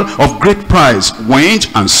pearl of great price, went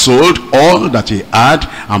and sold all that he had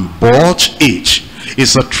and bought it.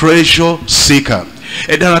 Is a treasure seeker.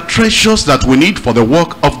 There are treasures that we need for the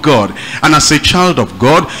work of God. And as a child of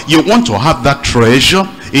God, you want to have that treasure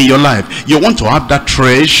in your life. You want to have that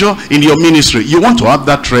treasure in your ministry. You want to have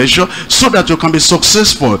that treasure so that you can be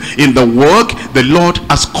successful in the work the Lord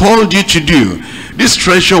has called you to do. This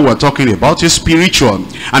treasure we're talking about is spiritual,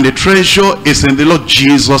 and the treasure is in the Lord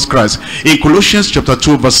Jesus Christ. In Colossians chapter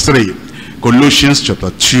 2 verse 3, Colossians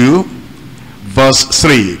chapter 2 verse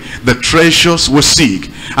 3, the treasures we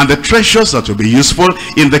seek, and the treasures that will be useful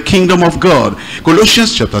in the kingdom of God.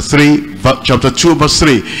 Colossians chapter 2 verse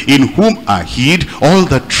 3, in whom are hid all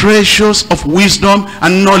the treasures of wisdom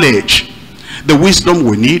and knowledge. The wisdom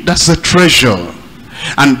we need, that's the treasure.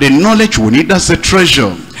 And the knowledge we need, that's the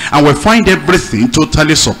treasure. And we find everything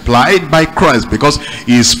totally supplied by Christ, because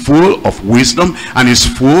he is full of wisdom and is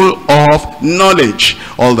full of knowledge.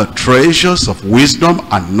 All the treasures of wisdom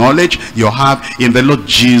and knowledge you have in the Lord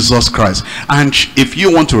Jesus Christ. And if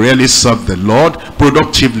you want to really serve the Lord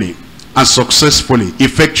productively and successfully,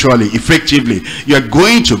 effectively, you are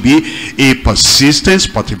going to be a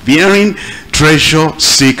persistent, persevering treasure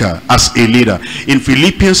seeker as a leader. In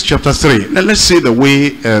Philippians chapter 3, let's see the way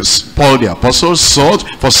Paul the apostle sought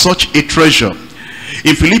for such a treasure.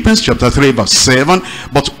 In Philippians chapter 3 verse 7,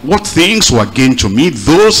 but what things were gained to me,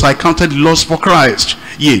 those I counted loss for Christ.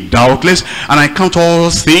 Yea, doubtless, and I count all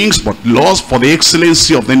things but loss for the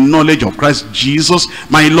excellency of the knowledge of Christ Jesus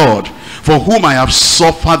my Lord, for whom I have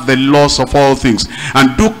suffered the loss of all things,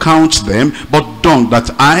 and do count them but dung, that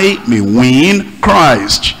I may win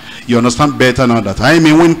Christ. You understand better now that I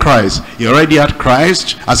may win Christ. You already had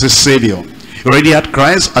Christ as a Savior. You already had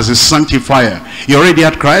Christ as a sanctifier. You already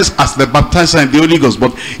had Christ as the baptizer in the Holy Ghost.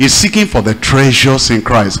 But he's seeking for the treasures in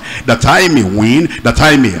Christ, that I may win, that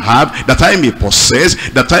I may have, that I may possess,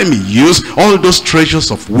 that I may use all those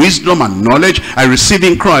treasures of wisdom and knowledge I receive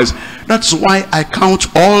in Christ. That's why I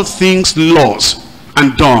count all things loss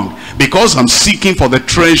and dung, because I'm seeking for the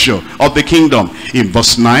treasure of the kingdom. In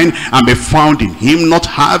verse 9, and be found in him, not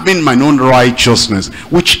having mine own righteousness,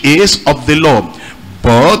 which is of the law,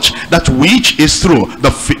 but that which is through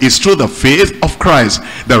the faith of Christ,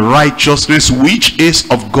 the righteousness which is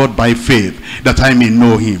of God by faith, that I may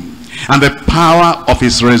know him, and the power of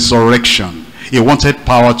his resurrection. He wanted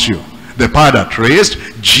power too. The power that raised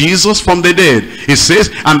Jesus from the dead. He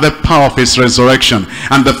says, and the power of his resurrection,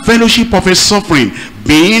 and the fellowship of his suffering,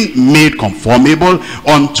 being made conformable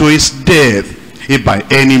unto his death, if by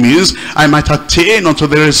any means I might attain unto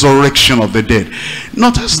the resurrection of the dead.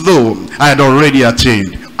 Not as though I had already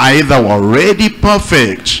attained, either were already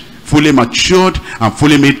perfect, fully matured and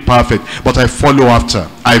fully made perfect, but I follow after.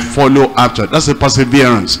 That's the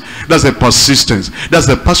perseverance, that's the persistence, that's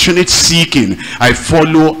the passionate seeking. I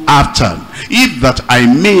follow after, if that I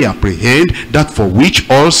may apprehend that for which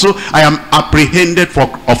also I am apprehended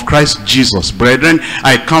of Christ Jesus. Brethren,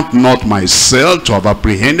 I count not myself to have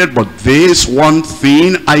apprehended, but this one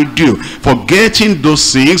thing I do, forgetting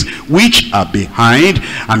those things which are behind,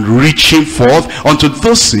 and reaching forth unto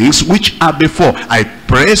those things which are before. I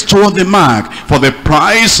press toward the mark for the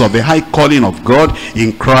prize of the high calling of God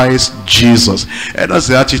in Christ Jesus. And that's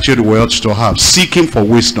the attitude we ought to have, seeking for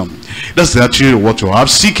wisdom. That's the attitude we ought to have,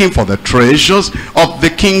 seeking for the treasures of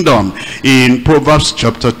the kingdom. In Proverbs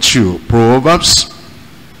chapter 2, Proverbs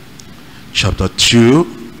chapter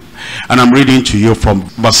 2, and I'm reading to you from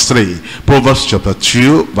verse 3. Proverbs chapter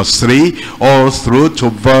 2 verse 3 all through to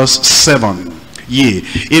verse 7. Yea,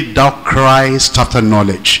 if thou criest after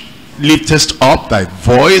knowledge, liftest up thy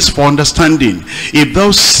voice for understanding, if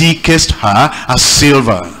thou seekest her as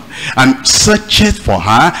silver, and searcheth for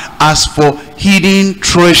her as for hidden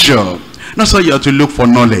treasure. That's how you have to look for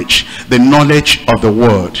knowledge. The knowledge of the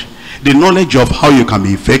word, the knowledge of how you can be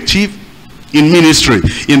effective in ministry,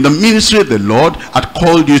 in the ministry the Lord had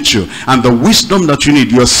called you to, and the wisdom that you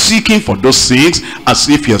need. You are seeking for those things as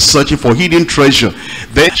if you are searching for hidden treasure.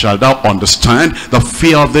 Then shalt thou understand the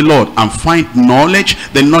fear of the Lord, and find knowledge,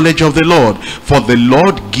 the knowledge of the Lord. For the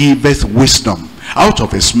Lord giveth wisdom. Out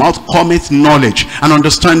of his mouth cometh knowledge and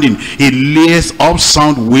understanding. He layeth up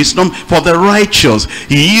sound wisdom for the righteous.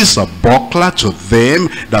 He is a buckler to them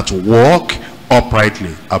that walk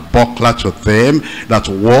uprightly. A buckler to them that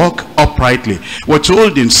walk uprightly. We're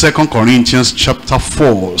told in 2 Corinthians chapter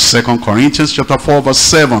 4, 2 Corinthians chapter 4 verse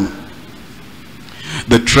 7,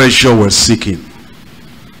 the treasure we're seeking,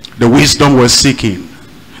 the wisdom we're seeking,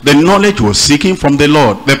 the knowledge we're seeking from the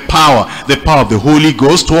Lord, the power of the Holy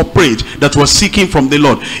Ghost to operate, that we're seeking from the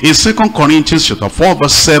Lord. In 2 Corinthians chapter 4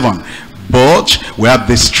 verse 7, but we have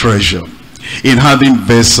this treasure in having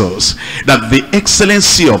vessels, that the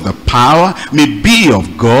excellency of the power may be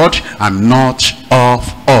of God and not of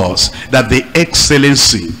us. That the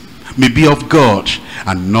excellency may be of God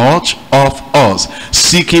and not of us,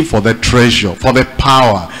 seeking for the treasure, for the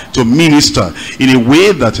power to minister in a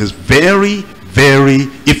way that is very, very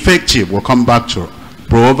effective. We'll come back to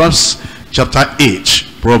Proverbs chapter 8.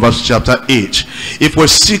 Proverbs chapter 8. If we're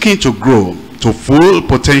seeking to grow to full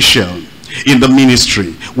potential in the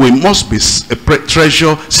ministry, we must be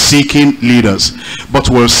treasure-seeking leaders. But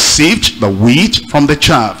we'll sift the wheat from the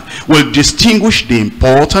chaff. We'll distinguish the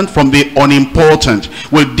important from the unimportant.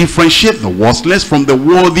 We'll differentiate the worthless from the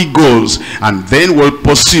worthy goals. And then we'll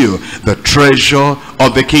pursue the treasure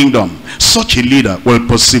of the kingdom. Such a leader will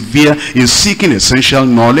persevere in seeking essential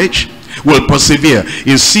knowledge, will persevere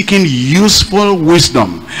in seeking useful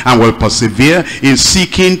wisdom, and will persevere in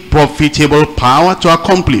seeking profitable power to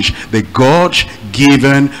accomplish the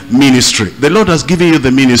God-given ministry. The Lord has given you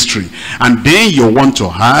the ministry, and then you want to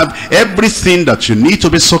have everything that you need to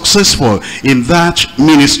be successful in that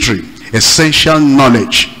ministry. Essential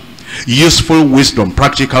knowledge, useful wisdom,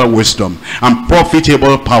 practical wisdom, and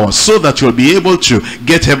profitable power, so that you'll be able to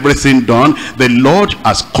get everything done the Lord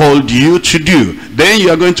has called you to do. Then you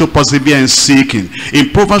are going to persevere in seeking.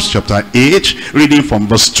 In Proverbs chapter 8, reading from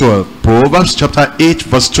verse 12. Proverbs chapter 8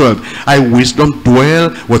 verse 12. I, wisdom,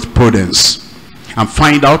 dwell with prudence, and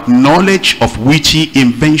find out knowledge of witty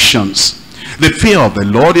inventions. The fear of the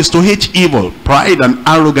Lord is to hate evil, pride and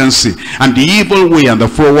arrogancy, and the evil way and the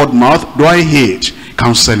forward mouth do I hate.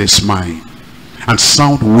 Counsel is mine, and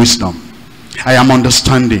sound wisdom. I am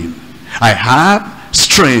understanding. I have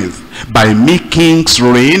strength. By me kings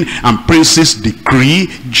reign, and princes decree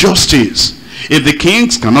justice. If the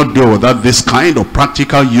kings cannot do without this kind of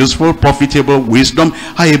practical, useful, profitable wisdom,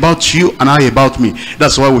 how about you and how about me?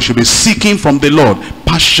 That's why we should be seeking from the Lord,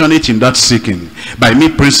 passionate in that seeking. By me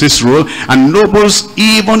princes rule, and nobles,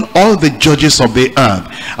 even all the judges of the earth.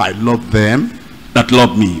 I love them that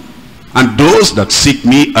love me, and those that seek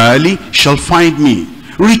me early shall find me.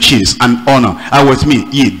 Riches and honor are with me,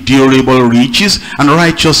 yea, durable riches and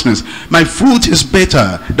righteousness. My fruit is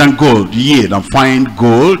better than gold, yea, than fine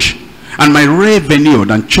gold, and my revenue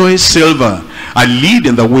than choice silver. I lead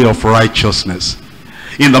in the way of righteousness,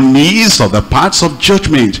 in the midst of the paths of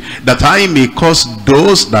judgment, that I may cause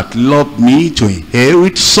those that love me to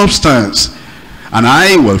inherit substance, and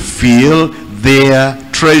I will fill their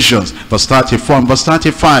treasures. Verse 34 and verse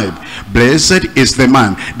 35. Blessed is the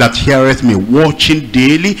man that heareth me, watching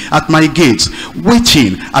daily at my gates,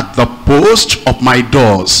 waiting at the post of my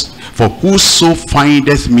doors. For whoso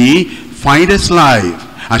findeth me findeth life,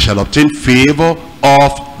 and shall obtain favor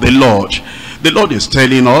of the Lord. The Lord is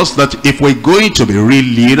telling us that if we're going to be real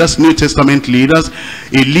leaders, New Testament leaders,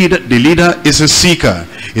 the leader is a seeker.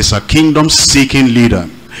 Is a kingdom seeking leader.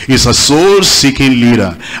 Is a soul seeking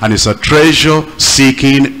leader, and is a treasure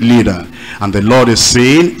seeking leader. And the Lord is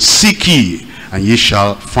saying, seek ye and ye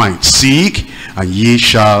shall find. Seek and ye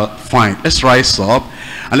shall find. Let's rise up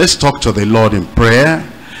and let's talk to the Lord in prayer.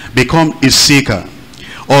 Become a seeker.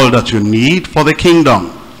 All that you need for the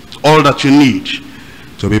kingdom, all that you need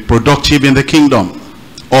to be productive in the kingdom,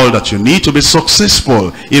 all that you need to be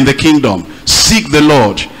successful in the kingdom, seek the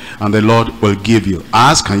Lord, and the Lord will give you.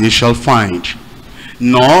 Ask and ye shall find.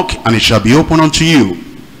 Knock and it shall be opened unto you.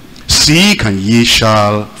 Seek and ye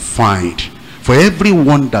shall find. For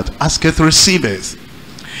everyone that asketh receiveth.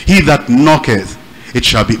 He that knocketh, it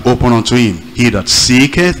shall be opened unto him. He that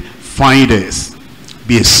seeketh findeth.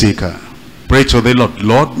 Be a seeker. Pray to the Lord.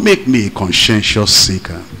 Lord, make me a conscientious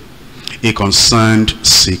seeker, a concerned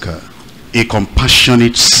seeker, a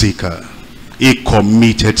compassionate seeker, a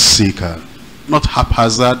committed seeker. Not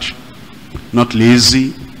haphazard, not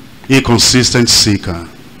lazy, a consistent seeker,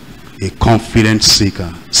 a confident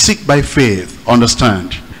seeker. Seek by faith.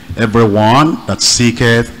 Understand, everyone that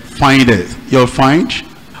seeketh findeth. You'll find.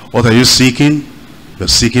 What are you seeking? You're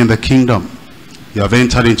seeking the kingdom. You have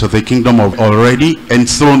entered into the kingdom of already,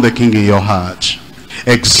 enthroned the king in your heart.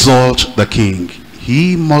 Exalt the king.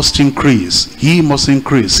 He must increase. He must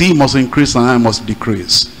increase. He must increase, and I must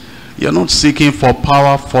decrease. You're not seeking for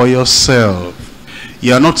power for yourself.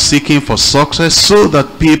 You are not seeking for success so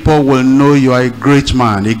that people will know you are a great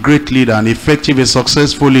man, a great leader, an effective, a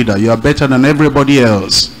successful leader. You are better than everybody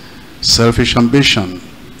else. Selfish ambition.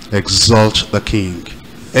 Exalt the king.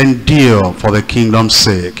 Endure for the kingdom's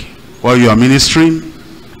sake. While you are ministering,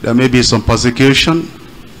 there may be some persecution,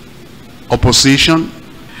 opposition,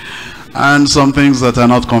 and some things that are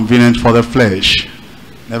not convenient for the flesh.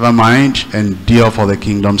 Never mind, endure for the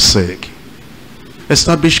kingdom's sake.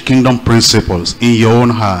 Establish kingdom principles in your own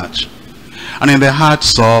heart and in the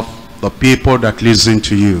hearts of the people that listen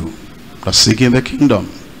to you, that are seeking the kingdom.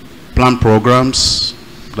 Plan programs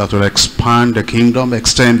that will expand the kingdom,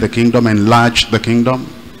 extend the kingdom, enlarge the kingdom.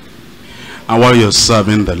 And while you're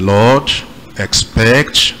serving the Lord,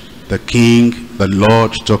 expect the King, the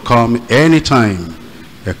Lord, to come anytime.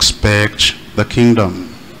 Expect the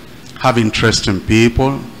kingdom. Have interest in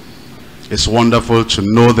people. It's wonderful to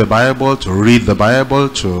know the Bible, to read the Bible,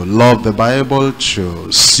 to love the Bible,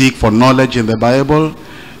 to seek for knowledge in the Bible.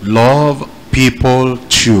 Love people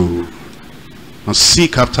too. And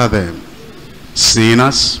seek after them.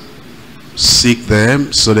 Sinners, seek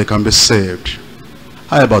them so they can be saved.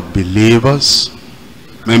 How about believers,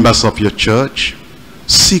 members of your church?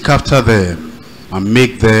 Seek after them and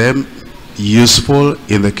make them useful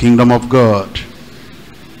in the kingdom of God.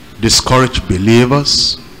 Discourage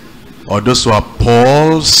believers or those who are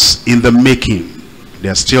Pauls in the making. They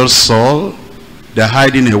are still Saul. They are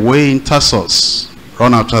hiding away in Tarsus.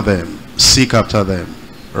 Run after them. Seek after them.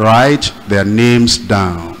 Write their names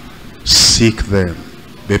down. Seek them.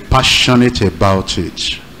 Be passionate about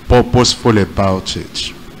it. Purposeful about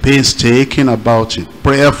it. Painstaking about it.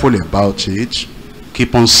 Prayerful about it.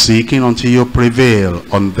 Keep on seeking until you prevail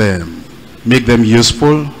on them. Make them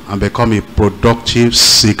useful and become a productive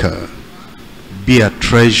seeker. Be a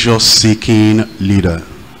treasure-seeking leader.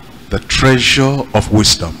 The treasure of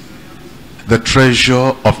wisdom. The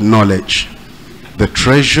treasure of knowledge. The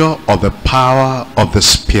treasure of the power of the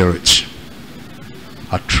Spirit.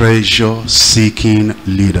 A treasure-seeking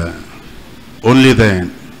leader. Only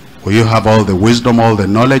then will you have all the wisdom, all the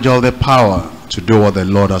knowledge, all the power to do what the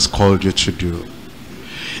Lord has called you to do.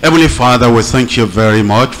 Heavenly Father, we thank you very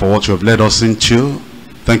much for what you have led us into.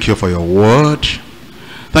 Thank you for your word.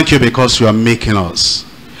 Thank you because you are making us.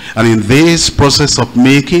 And in this process of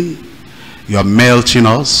making, you are melting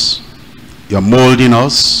us. You are molding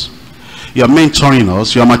us. You are mentoring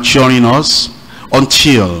us. You are maturing us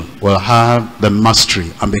until we'll have the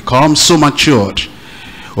mastery and become so matured.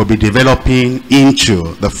 We'll be developing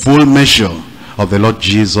into the full measure of the Lord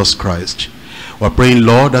Jesus Christ. We're praying,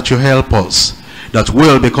 Lord, that you help us, that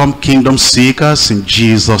we'll become kingdom seekers in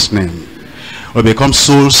Jesus' name. We'll become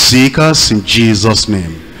soul seekers in Jesus'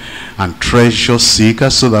 name. And treasure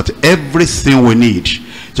seekers, so that everything we need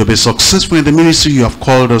to be successful in the ministry you have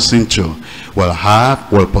called us into, we'll have,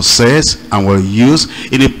 we'll possess, and we'll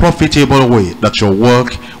use in a profitable way, that your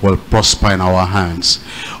work will prosper in our hands.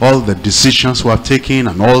 All the decisions we have taken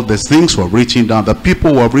and all the things we're writing down, the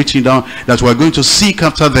people we're writing down, that we're going to seek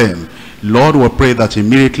after them, Lord, we pray that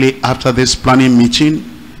immediately after this planning meeting,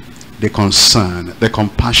 the concern, the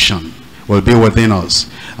compassion will be within us,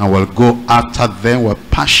 and we'll go after them with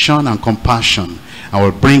passion and compassion, and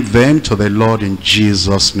we'll bring them to the Lord in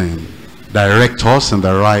Jesus' name. Direct us in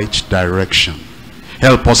the right direction.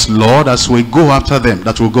 Help us, Lord, as we go after them,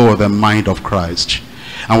 that we'll go with the mind of Christ,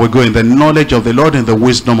 and we'll go in the knowledge of the Lord, in the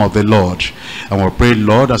wisdom of the Lord. And we'll pray,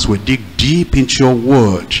 Lord, as we dig deep into your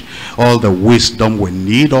word, all the wisdom we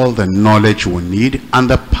need, all the knowledge we need, and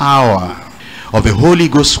the power of the Holy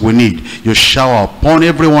Ghost we need, you shower upon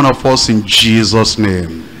every one of us in Jesus'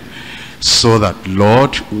 name, so that,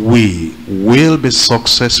 Lord, we will be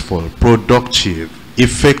successful, productive,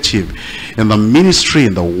 effective in the ministry,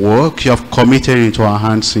 in the work you have committed into our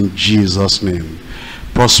hands in Jesus' name.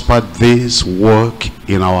 Prosper this work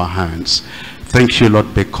in our hands. Thank you,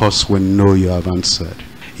 Lord, because we know you have answered.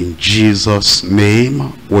 In Jesus'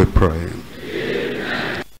 name we pray.